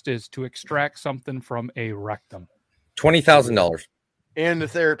average cost is to extract something from a rectum? $20,000. And the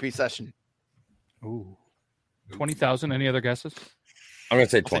therapy session. Ooh. 20,000. Any other guesses? I'm going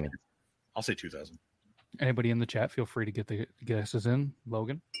to say 20. I'll say 2,000. Anybody in the chat, feel free to get the guesses in.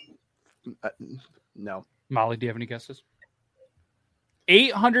 Logan? No. Molly, do you have any guesses?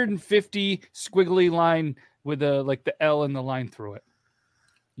 850 squiggly line with the L and the line through it.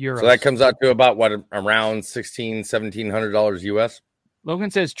 Euros. So that comes out to about what, around $1,700 US?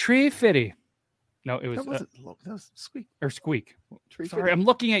 Logan says tree fitty. No, it was that was Squeak. Or Squeak. Sorry, I'm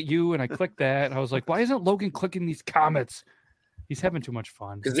looking at you and I clicked that. And I was like, why isn't Logan clicking these comments? He's having too much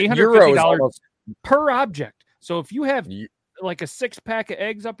fun. Because $850 per object. So if you have like a 6-pack of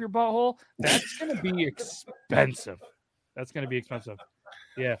eggs up your butthole, that's going to be expensive.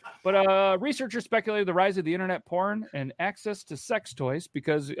 Yeah, but researchers speculated the rise of the internet porn and access to sex toys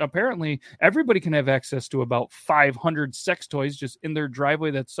because apparently everybody can have access to about 500 sex toys just in their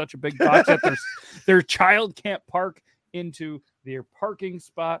driveway. That's such a big box that their child can't park into their parking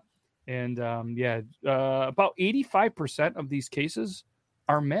spot. And about 85% of these cases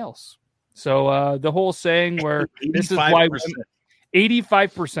are males. So the whole saying where this is why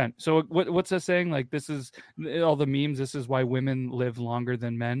 85%. So what's that saying? Like, this is all the memes. This is why women live longer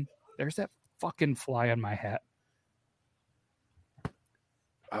than men. There's that fucking fly on my hat.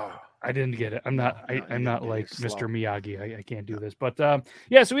 Oh, I didn't get it. I'm not like Mr. Miyagi. I can't do this. But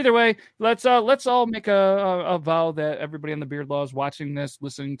yeah. So either way, let's all make a vow that everybody on the Beard Laws watching this,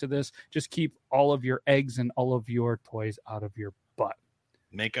 listening to this, just keep all of your eggs and all of your toys out of your butt.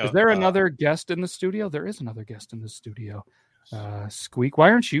 Is there another guest in the studio? There is another guest in the studio. Squeak, why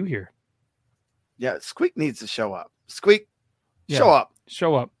aren't you here? Yeah, Squeak needs to show up. Squeak, show up.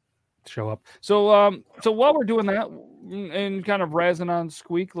 So while we're doing that and kind of razzing on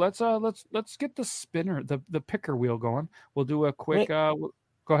Squeak, let's get the spinner, the picker wheel going. We'll do a quick. Go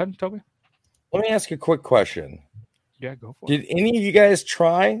ahead, Toby. Let me ask you a quick question. Yeah, go for it. Did any of you guys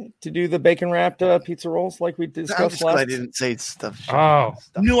try to do the bacon wrapped pizza rolls like we discussed last? I didn't say stuff. Oh,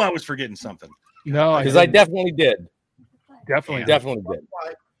 knew I was forgetting something. No, because I definitely did. Definitely did.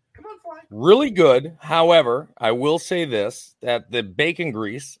 Come on, Fly. Really good. However, I will say this: that the bacon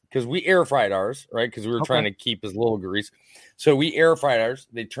grease, because we air fried ours, right? Because we were trying to keep as little grease, so we air fried ours.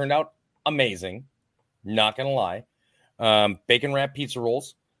 They turned out amazing. Not gonna lie, bacon wrapped pizza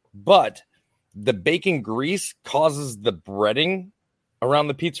rolls, but the bacon grease causes the breading around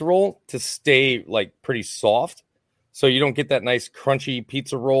the pizza roll to stay like pretty soft, so you don't get that nice crunchy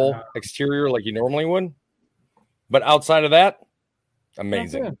pizza roll exterior like you normally would. But outside of that,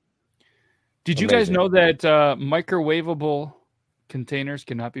 amazing. Did you guys know that microwavable containers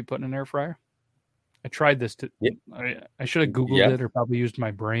cannot be put in an air fryer? I tried this. I should have Googled it or probably used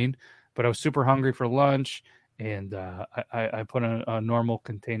my brain, but I was super hungry for lunch, and I put a normal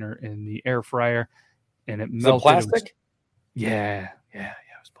container in the air fryer, and it melted. Plastic? It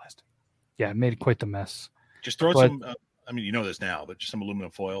was plastic. Yeah, it made quite the mess. Just throw some. I mean, you know this now, but just some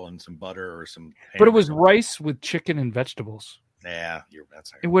aluminum foil and some butter or some. But it was rice with chicken and vegetables. Yeah,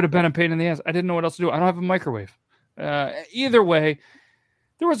 it would have been a pain in the ass. I didn't know what else to do. I don't have a microwave. Either way,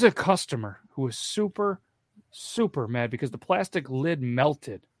 there was a customer who was super, super mad because the plastic lid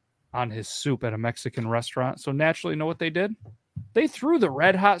melted on his soup at a Mexican restaurant. So naturally, you know what they did? They threw the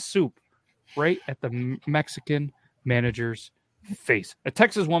red hot soup right at the Mexican manager's face. A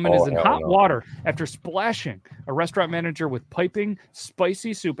Texas woman is in hot water after splashing a restaurant manager with piping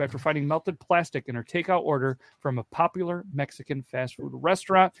spicy soup after finding melted plastic in her takeout order from a popular Mexican fast food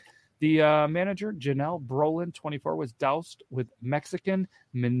restaurant. The manager, Janelle Brolin, 24, was doused with Mexican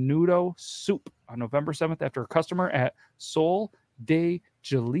menudo soup on November 7th after a customer at Sol de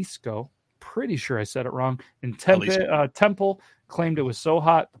Jalisco, pretty sure I said it wrong, in Temple claimed it was so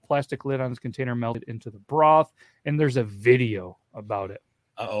hot the plastic lid on his container melted into the broth, and there's a video about it.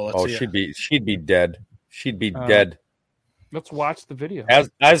 She'd be dead. She'd be dead. Let's watch the video.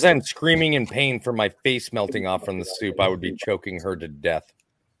 As I'm screaming in pain for my face melting off from the soup, I would be choking her to death.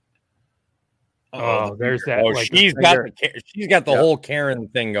 There's that. She's got the whole Karen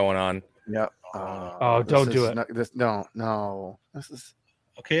thing going on. Yeah. Don't do it. No. This is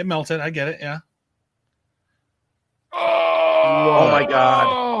okay. It melted. I get it. Yeah. Oh my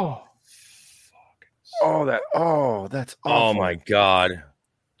God. That's awful. Oh my God.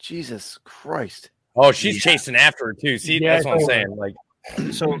 Jesus Christ. Oh, she's chasing after her too. See, that's what I'm saying. Like,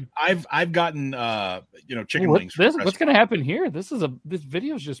 so I've gotten chicken wings. What's gonna happen here? This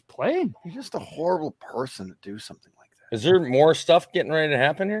video's just playing. You're just a horrible person to do something like that. Is there more stuff getting ready to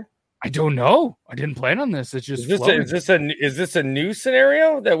happen here? I don't know. I didn't plan on this. It's just is this a new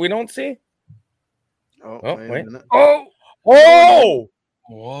scenario that we don't see? Wait. Whoa.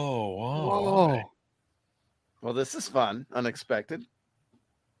 Well, this is fun. Unexpected.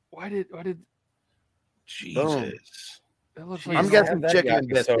 Why did Jesus? I'm guessing chicken and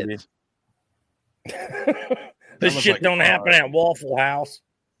biscuits. This shit don't happen at Waffle House.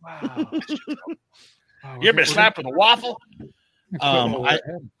 Wow. You ever been slapped with a waffle?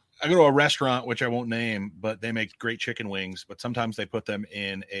 I go to a restaurant, which I won't name, but they make great chicken wings, but sometimes they put them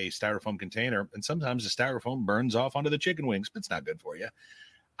in a styrofoam container, and sometimes the styrofoam burns off onto the chicken wings. It's not good for you.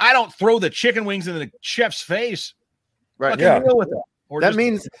 I don't throw the chicken wings in the chef's face. Right. Deal with it. Or that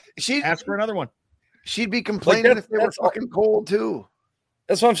means she'd ask for another one. She'd be complaining if they were fucking cold too.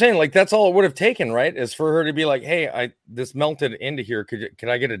 That's what I'm saying. Like, that's all it would have taken, right? Is for her to be like, "Hey, this melted into here. Can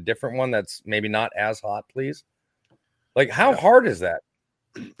I get a different one that's maybe not as hot, please?" Like, how hard is that?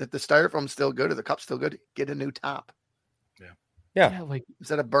 if the styrofoam's still good or the cup's still good, get a new top. Yeah. Like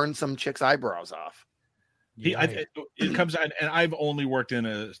Instead of burn some chick's eyebrows off. It comes out, and I've only worked in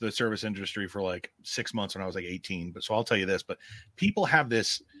the service industry for like 6 months when I was like 18. But so I'll tell you this, but people have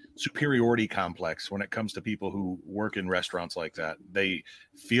this superiority complex when it comes to people who work in restaurants like that. They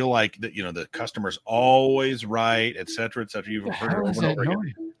feel like that, the customer's always right, et cetera, et cetera. You've heard it over and over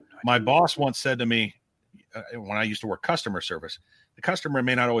again. My boss once said to me, when I used to work customer service, the customer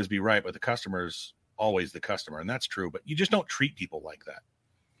may not always be right, but the customer's always the customer. And that's true, but you just don't treat people like that.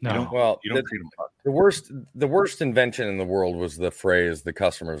 No. You don't treat them like that. The worst invention in the world was the phrase, the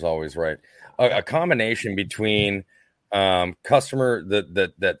customer's always right. A combination between customer,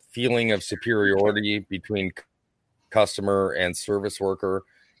 that feeling of superiority between customer and service worker,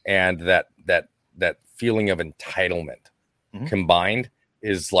 and that feeling of entitlement combined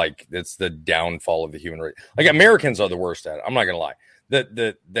is like, it's the downfall of the human race. Like, Americans are the worst at it. I'm not gonna lie.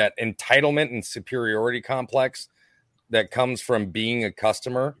 That entitlement and superiority complex that comes from being a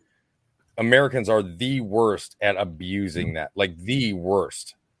customer, Americans are the worst at abusing that, like the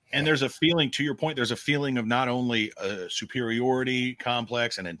worst. And there's a feeling, to your point, there's a feeling of not only a superiority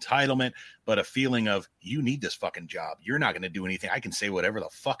complex and entitlement, but a feeling of, you need this fucking job. You're not going to do anything. I can say whatever the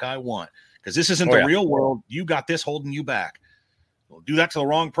fuck I want because this isn't the real world. You got this holding you back. Well, do that to the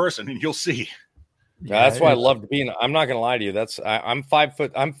wrong person and you'll see. Yeah, that's why I loved being. I'm not gonna lie to you. I'm 5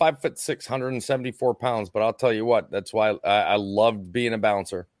 foot. I'm 5'6", 174 pounds. But I'll tell you what. That's why I loved being a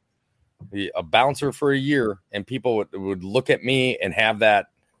bouncer. A bouncer for a year, and people would look at me and have that.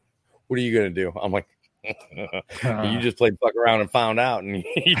 What are you gonna do? I'm like, you just played fuck around and found out, and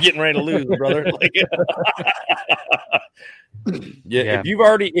you're getting ready to lose, brother. Like, yeah.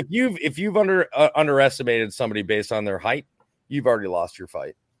 If you've underestimated somebody based on their height, you've already lost your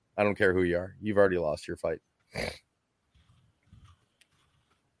fight. I don't care who you are. You've already lost your fight. All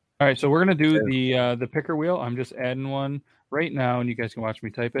right, so we're going to do the picker wheel. I'm just adding one right now, and you guys can watch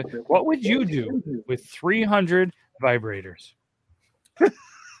me type it. What would you do with 300 vibrators?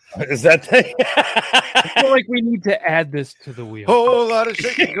 Is that thing? I feel like we need to add this to the wheel. Whole lot of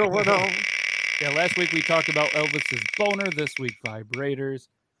shaking going on. Yeah, last week we talked about Elvis's boner. This week, vibrators.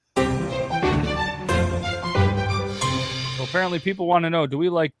 So apparently people want to know, do we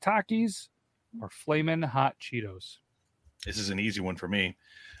like Takis or Flamin' Hot Cheetos? This is an easy one for me.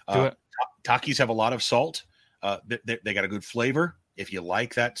 Do it. Takis have a lot of salt. They got a good flavor. If you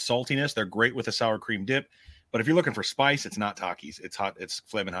like that saltiness, they're great with a sour cream dip. But if you're looking for spice, it's not Takis. It's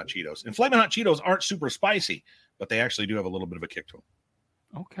Flamin' Hot Cheetos. And Flamin' Hot Cheetos aren't super spicy, but they actually do have a little bit of a kick to them.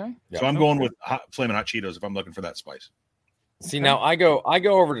 Okay. So I'm going with Flamin' Hot Cheetos if I'm looking for that spice. See, now I go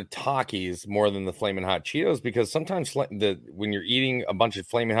over to Takis more than the Flamin' Hot Cheetos, because sometimes when you're eating a bunch of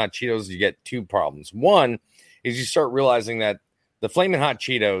Flamin' Hot Cheetos, you get two problems. One is you start realizing that the Flamin' Hot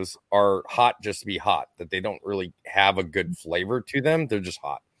Cheetos are hot just to be hot, that they don't really have a good flavor to them. They're just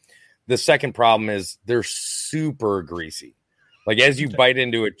hot. The second problem is they're super greasy. Like, as you bite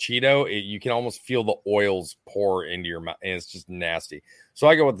into a Cheeto, you can almost feel the oils pour into your mouth, and it's just nasty. So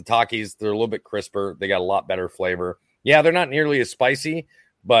I go with the Takis. They're a little bit crisper. They got a lot better flavor. Yeah, they're not nearly as spicy,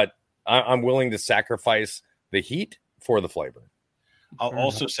 but I'm willing to sacrifice the heat for the flavor. I'll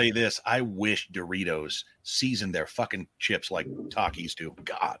also say this. I wish Doritos seasoned their fucking chips like Takis do.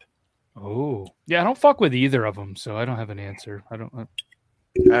 God. Oh, yeah, I don't fuck with either of them, so I don't have an answer. I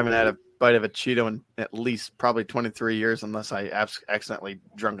haven't had a bite of a Cheeto in at least probably 23 years, unless I accidentally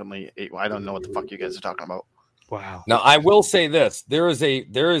drunkenly ate. I don't know what the fuck you guys are talking about. Wow. Now, I will say this. There is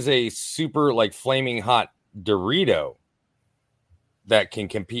a super, like, flaming hot Dorito that can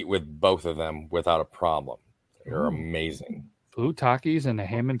compete with both of them without a problem. They're amazing. Blue Takis and a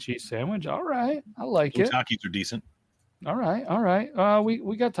ham and cheese sandwich. All right, I like Blue it. Takis are decent. All right.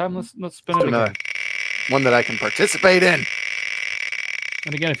 We got time. Let's spin it again. One that I can participate in.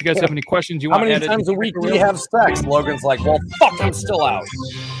 And again, if you guys have any questions, How many times a week do you have sex? Logan's like, well, fuck, I'm still out.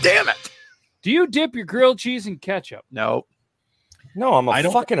 Damn it. Do you dip your grilled cheese in ketchup? No. No, I'm a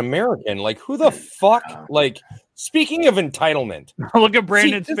fucking American. Like, who the fuck? Like, speaking of entitlement. Look at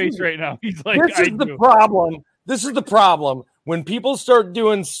Brandon's face right now. He's like, this is the problem. This is the problem. When people start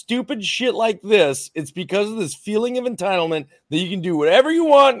doing stupid shit like this, it's because of this feeling of entitlement that you can do whatever you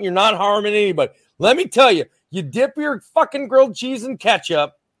want and you're not harming anybody. Let me tell you, you dip your fucking grilled cheese in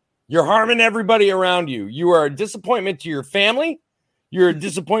ketchup, you're harming everybody around you. You are a disappointment to your family. You're a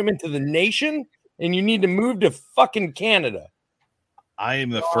disappointment to the nation, and you need to move to fucking Canada. I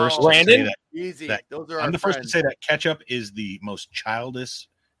am the first to say that. Easy. Those are I'm the first to say that ketchup is the most childish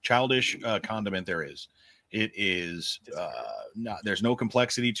condiment there is. It is there's no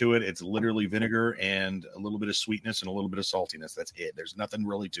complexity to it. It's literally vinegar and a little bit of sweetness and a little bit of saltiness. That's it. There's nothing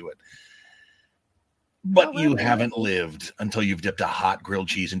really to it. But you haven't lived until you've dipped a hot grilled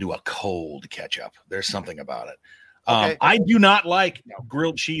cheese into a cold ketchup. There's something about it. Okay. I do not like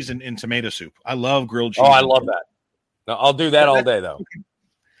grilled cheese in tomato soup. I love grilled cheese. Oh, I love that. No, I'll do that all day though.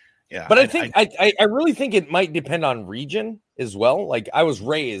 Yeah, but I really think it might depend on region as well. Like I was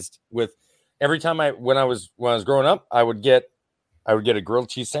raised with every time when I was growing up, I would get a grilled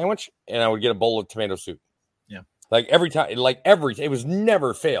cheese sandwich and I would get a bowl of tomato soup. Yeah, like every time, it was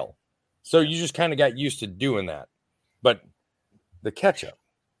never fail. So you just kind of got used to doing that. But the ketchup,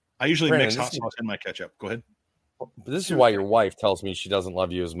 I usually mix hot sauce in my ketchup. Go ahead. But this is why your wife tells me she doesn't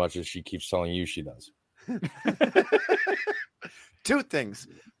love you as much as she keeps telling you she does. Two things.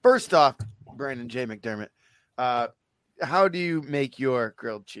 First off, Brandon J. McDermott, how do you make your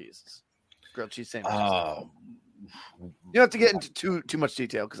grilled cheese sandwiches? You don't have to get into too much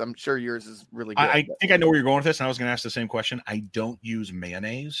detail because I'm sure yours is really good. I think I know where you're going with this, and I was going to ask the same question. I don't use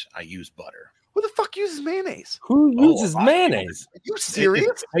mayonnaise. I use butter. Who the fuck uses mayonnaise? Who uses mayonnaise? Are you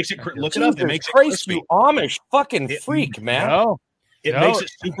serious? It makes it look it up. It makes it Christ, crispy. you Amish fucking freak, man. No. It makes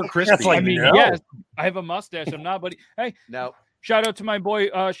it super crispy. I mean, yes, I have a mustache. I'm not, but hey, no. Shout out to my boy,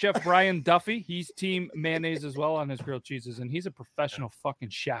 Chef Brian Duffy. He's team mayonnaise as well on his grilled cheeses, and he's a professional fucking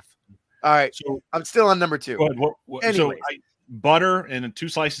chef. All right, so I'm still on number 2. Go ahead. So butter and 2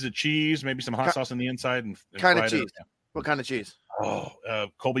 slices of cheese, maybe some hot sauce on the inside, and kind of cheese. What kind of cheese? Oh,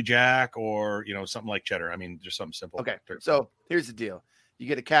 Colby Jack, or something like cheddar. I mean, just something simple. Okay, so here's the deal: you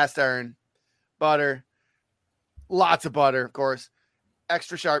get a cast iron, butter, lots of butter, of course,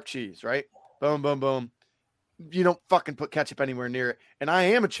 extra sharp cheese, right? Boom, boom, boom. You don't fucking put ketchup anywhere near it. And I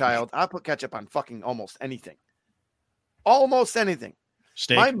am a child. I put ketchup on fucking almost anything. Almost anything.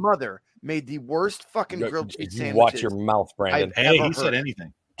 Steak. My mother made the worst fucking grilled cheese sandwiches. Watch your mouth, Brandon. He said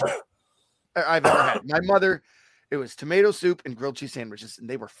anything. I've ever had. My mother, it was tomato soup and grilled cheese sandwiches, and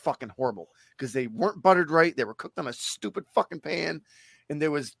they were fucking horrible because they weren't buttered right. They were cooked on a stupid fucking pan, and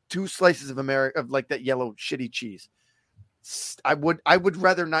there was 2 slices of like that yellow shitty cheese. I would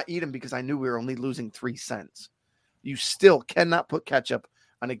rather not eat them because I knew we were only losing 3 cents. You still cannot put ketchup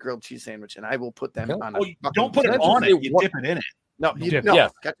on a grilled cheese sandwich, and I will put them on. Don't put it on it. You dip it in it. No,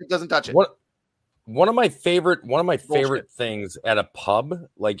 ketchup doesn't touch it. One of my favorite things at a pub,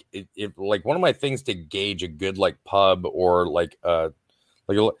 like one of my things to gauge a good pub or I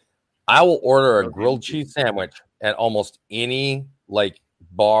will order a grilled cheese sandwich at almost any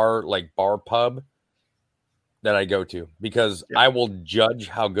bar pub that I go to because I will judge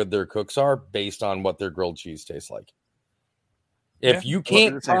how good their cooks are based on what their grilled cheese tastes like. If you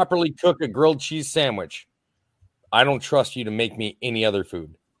can't properly cook a grilled cheese sandwich, I don't trust you to make me any other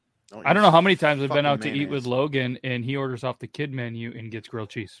food. I don't know how many times I've been out to eat with Logan and he orders off the kid menu and gets grilled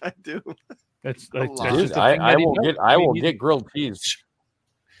cheese. I do. That's just I will get grilled cheese.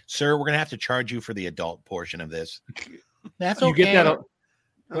 Sir, we're gonna have to charge you for the adult portion of this. That's okay. Get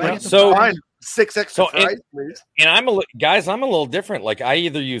that. So fine. 6 extra fries, please. And I'm a little different. Like I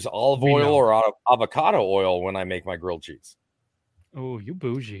either use olive oil or avocado oil when I make my grilled cheese. Oh, you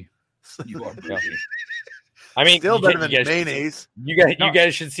bougie. You are bougie. I mean, still better than mayonnaise. You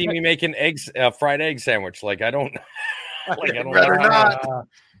guys should see me making fried egg sandwich. I don't. I don't rather not.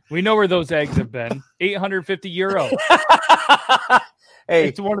 We know where those eggs have been. €850. Hey,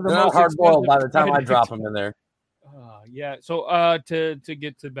 it's one of the most hard boiled by the time I drop them in there. Yeah. So to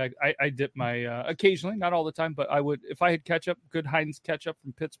get to back, I dip my occasionally, not all the time, but I would if I had ketchup, good Heinz ketchup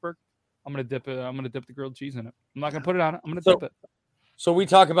from Pittsburgh. I'm gonna dip it. I'm gonna dip the grilled cheese in it. I'm not gonna put it on it. I'm gonna dip it. So we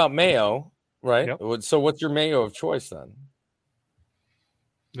talk about mayo, right? Yep. So what's your mayo of choice then?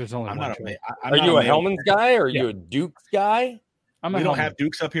 There's only one. Are you a Hellman's guy or are you a Duke's guy? We don't have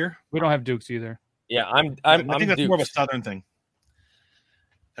Dukes up here. We don't have Dukes either. Yeah, I think that's Dukes. more of a Southern thing.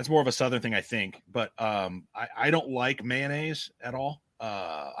 That's more of a Southern thing, I think. But I don't like mayonnaise at all.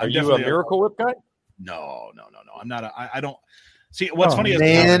 Are you a Miracle Whip guy? No. I'm not. I don't. See, what's funny is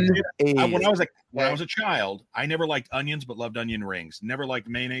when I was a child, I never liked onions but loved onion rings. Never liked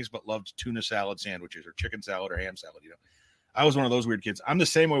mayonnaise but loved tuna salad sandwiches or chicken salad or ham salad. I was one of those weird kids. I'm the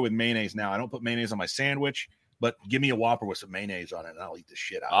same way with mayonnaise now. I don't put mayonnaise on my sandwich, but give me a Whopper with some mayonnaise on it, and I'll eat the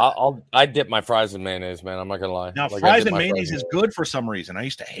shit out. I dip my fries in mayonnaise, man. I'm not gonna lie. Now, fries and mayonnaise is good for some reason. I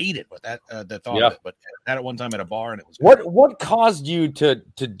used to hate it, but the thought of it. But I had it one time at a bar, and it was good. What caused you to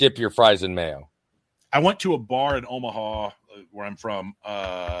dip your fries in mayo? I went to a bar in Omaha, where I'm from,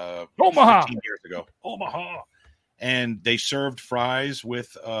 Omaha 15 years ago. Omaha, and they served fries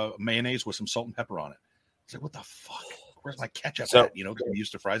with mayonnaise with some salt and pepper on it. I was like, what the fuck? where's my ketchup So- at? I'm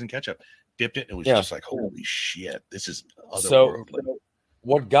used to fries and ketchup. Dipped it, and it was just like, holy shit, this is So otherworldly.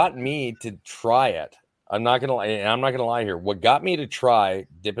 what got me to try it, I'm not gonna lie here. What got me to try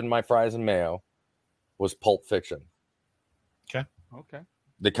dipping my fries in mayo was Pulp Fiction. Okay.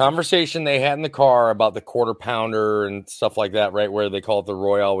 The conversation they had in the car about the quarter pounder and stuff like that, right? Where they call it the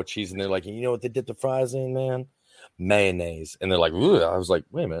Royale with cheese, and they're like, you know what they dip the fries in, man? Mayonnaise. And they're like, ooh. I was like,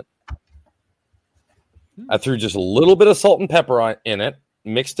 wait a minute. I threw just a little bit of salt and pepper in it,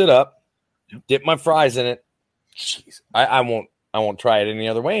 mixed it up, dipped my fries in it. Jeez, I won't try it any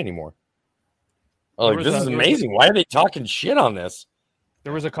other way anymore. I'm like, this is amazing. Why are they talking shit on this?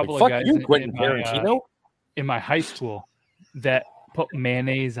 There was a couple like, of guys Quentin Tarantino? In my high school that put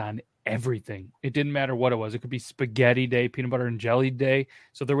mayonnaise on everything. It didn't matter what it was. It could be spaghetti day, peanut butter and jelly day.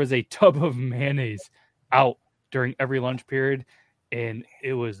 So there was a tub of mayonnaise out during every lunch period, and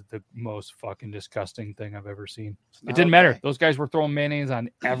it was the most fucking disgusting thing I've ever seen. It didn't matter. Those guys were throwing mayonnaise on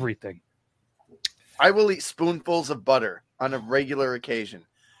everything. I will eat spoonfuls of butter on a regular occasion.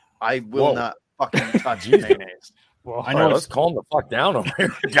 I will not fucking touch mayonnaise. Well, I know. Let's calm the fuck down over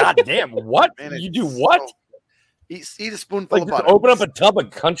here. God damn, what? You do what? So, eat a spoonful of butter. Open up a tub of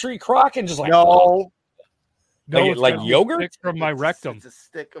country crock and just like like yogurt from my rectum. It's a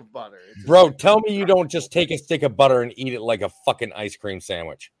stick of butter. Bro, tell me you don't just take a stick of butter and eat it like a fucking ice cream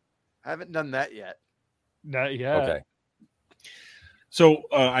sandwich. I haven't done that yet. Not yet. Okay. So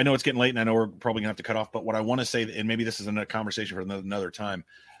I know it's getting late, and I know we're probably gonna have to cut off. But what I want to say, and maybe this is a conversation for another time,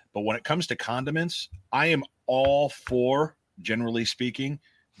 but when it comes to condiments, I am all for, generally speaking,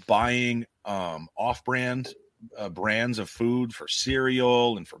 buying off-brand brands of food for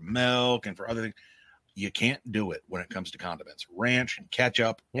cereal and for milk and for other things. You can't do it when it comes to condiments. Ranch and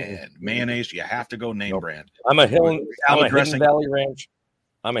ketchup and mayonnaise, you have to go name brand. I'm a Hidden Valley Ranch.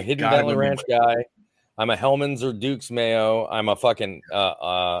 I'm a Hidden Valley Ranch guy. I'm a Hellman's or Duke's mayo. I'm a fucking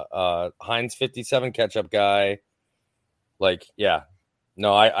Heinz 57 ketchup guy. Like, yeah.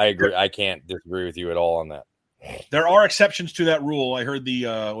 No, I agree. I can't disagree with you at all on that. There are exceptions to that rule. I heard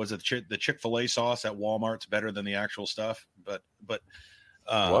the Chick-fil-A sauce at Walmart's better than the actual stuff, but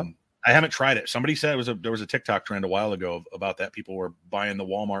I haven't tried it. Somebody said there was a TikTok trend a while ago about that. People were buying the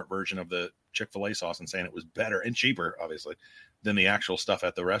Walmart version of the Chick-fil-A sauce and saying it was better and cheaper, obviously, than the actual stuff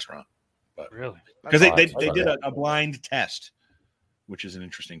at the restaurant. But really, because they did a blind test, which is an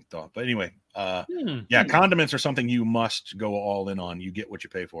interesting thought. But anyway, condiments are something you must go all in on. You get what you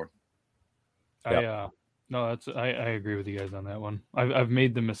pay for. No, I agree with you guys on that one. I've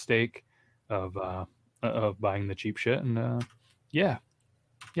made the mistake of buying the cheap shit, and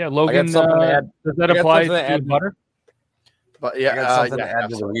Logan, does that apply to butter? But yeah, I got something to add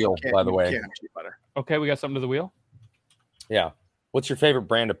to the wheel, by the way. Okay, we got something to the wheel. Yeah. What's your favorite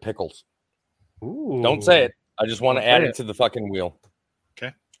brand of pickles? Ooh. Don't say it. I just want to add it to the fucking wheel.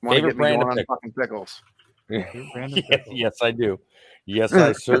 Okay. Favorite brand of pickles. Yes, I do. Yes,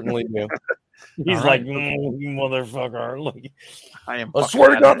 I certainly do. He's like, you motherfucker. Look, I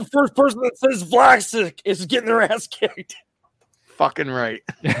swear to God, the first person that says Vlasic is getting their ass kicked. Fucking right.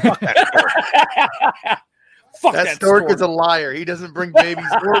 Fuck that stork is a liar. He doesn't bring babies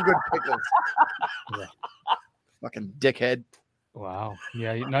or good pickles. Fucking dickhead. Wow.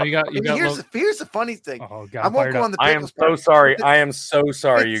 Yeah. Now you got. Here's the funny thing. Oh God. I won't go on the. I am so sorry. I am so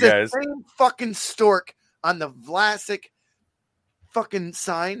sorry, you guys. The same fucking stork on the Vlasic fucking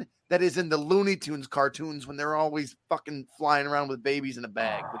sign that is in the Looney Tunes cartoons when they're always fucking flying around with babies in a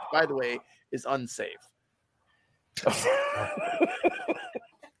bag, which, by the way, is unsafe.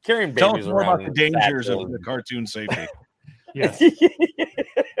 Carrying babies Tell us more around about the dangers of the cartoon safety. Yes.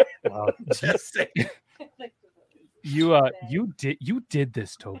 Just say. You did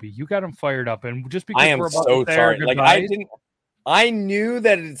this, Toby. You got him fired up, and just because I am we're about so to say sorry. our Like I knew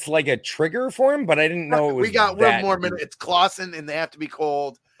that it's like a trigger for him, but I didn't know it was. We got one more minute. It's Clausen, and they have to be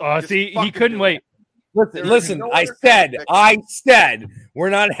cold. See, he couldn't wait. Listen, I said we're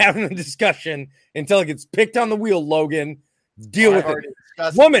not having a discussion until it gets picked on the wheel, Logan. Deal with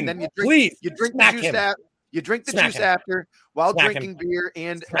it. Woman, please. You drink the juice after. You drink the juice after while drinking beer,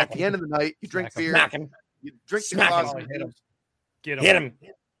 and at the end of the night, you drink beer. You drink the Clausen. Hit him.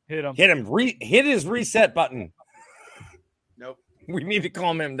 Hit his reset button. Nope. We need to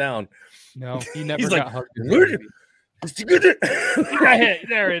calm him down. No, he never He's got like, hugged. He got hit.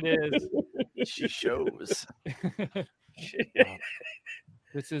 There it is. She shows.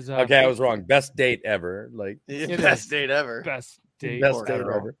 This is okay. I was wrong. Best date ever. Like best date ever. Best date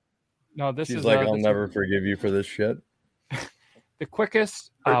ever. No, this She's is like, I'll never forgive you for this shit. The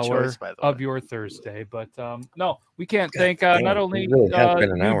quickest hour of your Thursday, but no, we can't thank not only you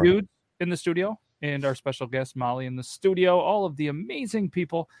dudes in the studio, and our special guest, Molly, in the studio, all of the amazing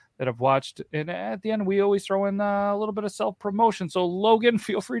people that have watched. And at the end, we always throw in a little bit of self-promotion. So, Logan,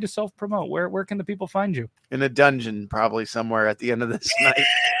 feel free to self-promote. Where can the people find you? In a dungeon, probably somewhere at the end of this night.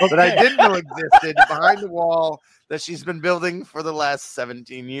 But I didn't know existed behind the wall that she's been building for the last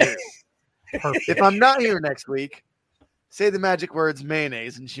 17 years. Perfect. If I'm not here next week, say the magic words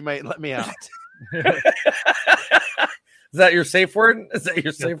mayonnaise, and she might let me out. Is that your safe word? Is that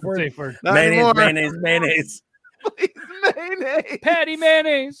your safe word? Safe word. Mayonnaise. Please, mayonnaise. Patty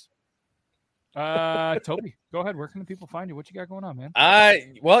mayonnaise. Toby, go ahead. Where can the people find you? What you got going on, man?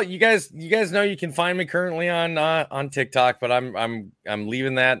 Well, you guys know you can find me currently on TikTok, but I'm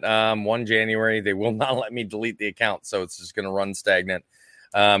leaving that 1 January. They will not let me delete the account, so it's just going to run stagnant.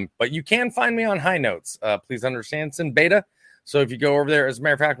 But you can find me on High Notes. Please understand it's in beta. So if you go over there, as a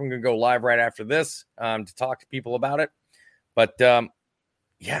matter of fact, I'm going to go live right after this to talk to people about it. But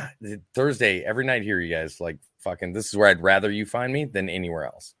yeah, Thursday, every night here, you guys, like fucking, this is where I'd rather you find me than anywhere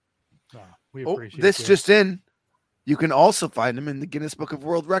else. We appreciate this you. just in. You can also find him in the Guinness Book of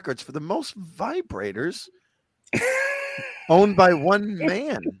World Records for the most vibrators owned by one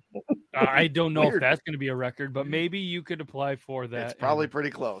man. I don't know if that's going to be a record, but maybe you could apply for that. It's probably pretty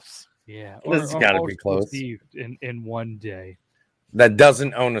close. Yeah. It's got to be close. In one day. That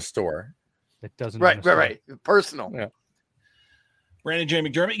doesn't own a store. That doesn't. Right. Personal. Yeah. Brandon J.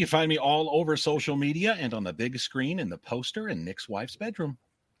 McDermott. You find me all over social media and on the big screen in the poster in Nick's wife's bedroom.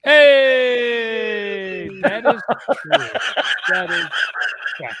 Hey, that is true. That is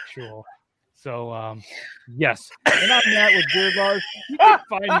factual. So, yes. And I'm Matt with Beard Laws. You can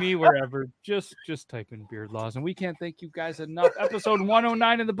find me wherever. Just type in Beard Laws. And we can't thank you guys enough. Episode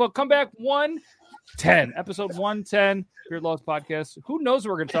 109 in the book. Come back 110. Episode 110, Beard Laws Podcast. Who knows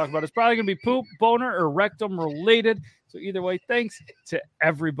what we're going to talk about? It's probably going to be poop, boner, or rectum related. So either way, thanks to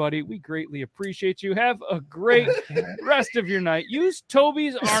everybody. We greatly appreciate you. Have a great rest of your night. Use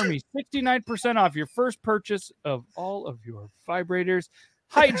Toby's Army. 69% off your first purchase of all of your vibrators.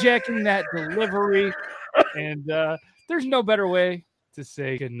 Hijacking that delivery. And there's no better way to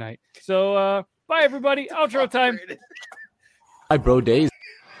say goodnight. So bye, everybody. Outro time. Hi, bro days.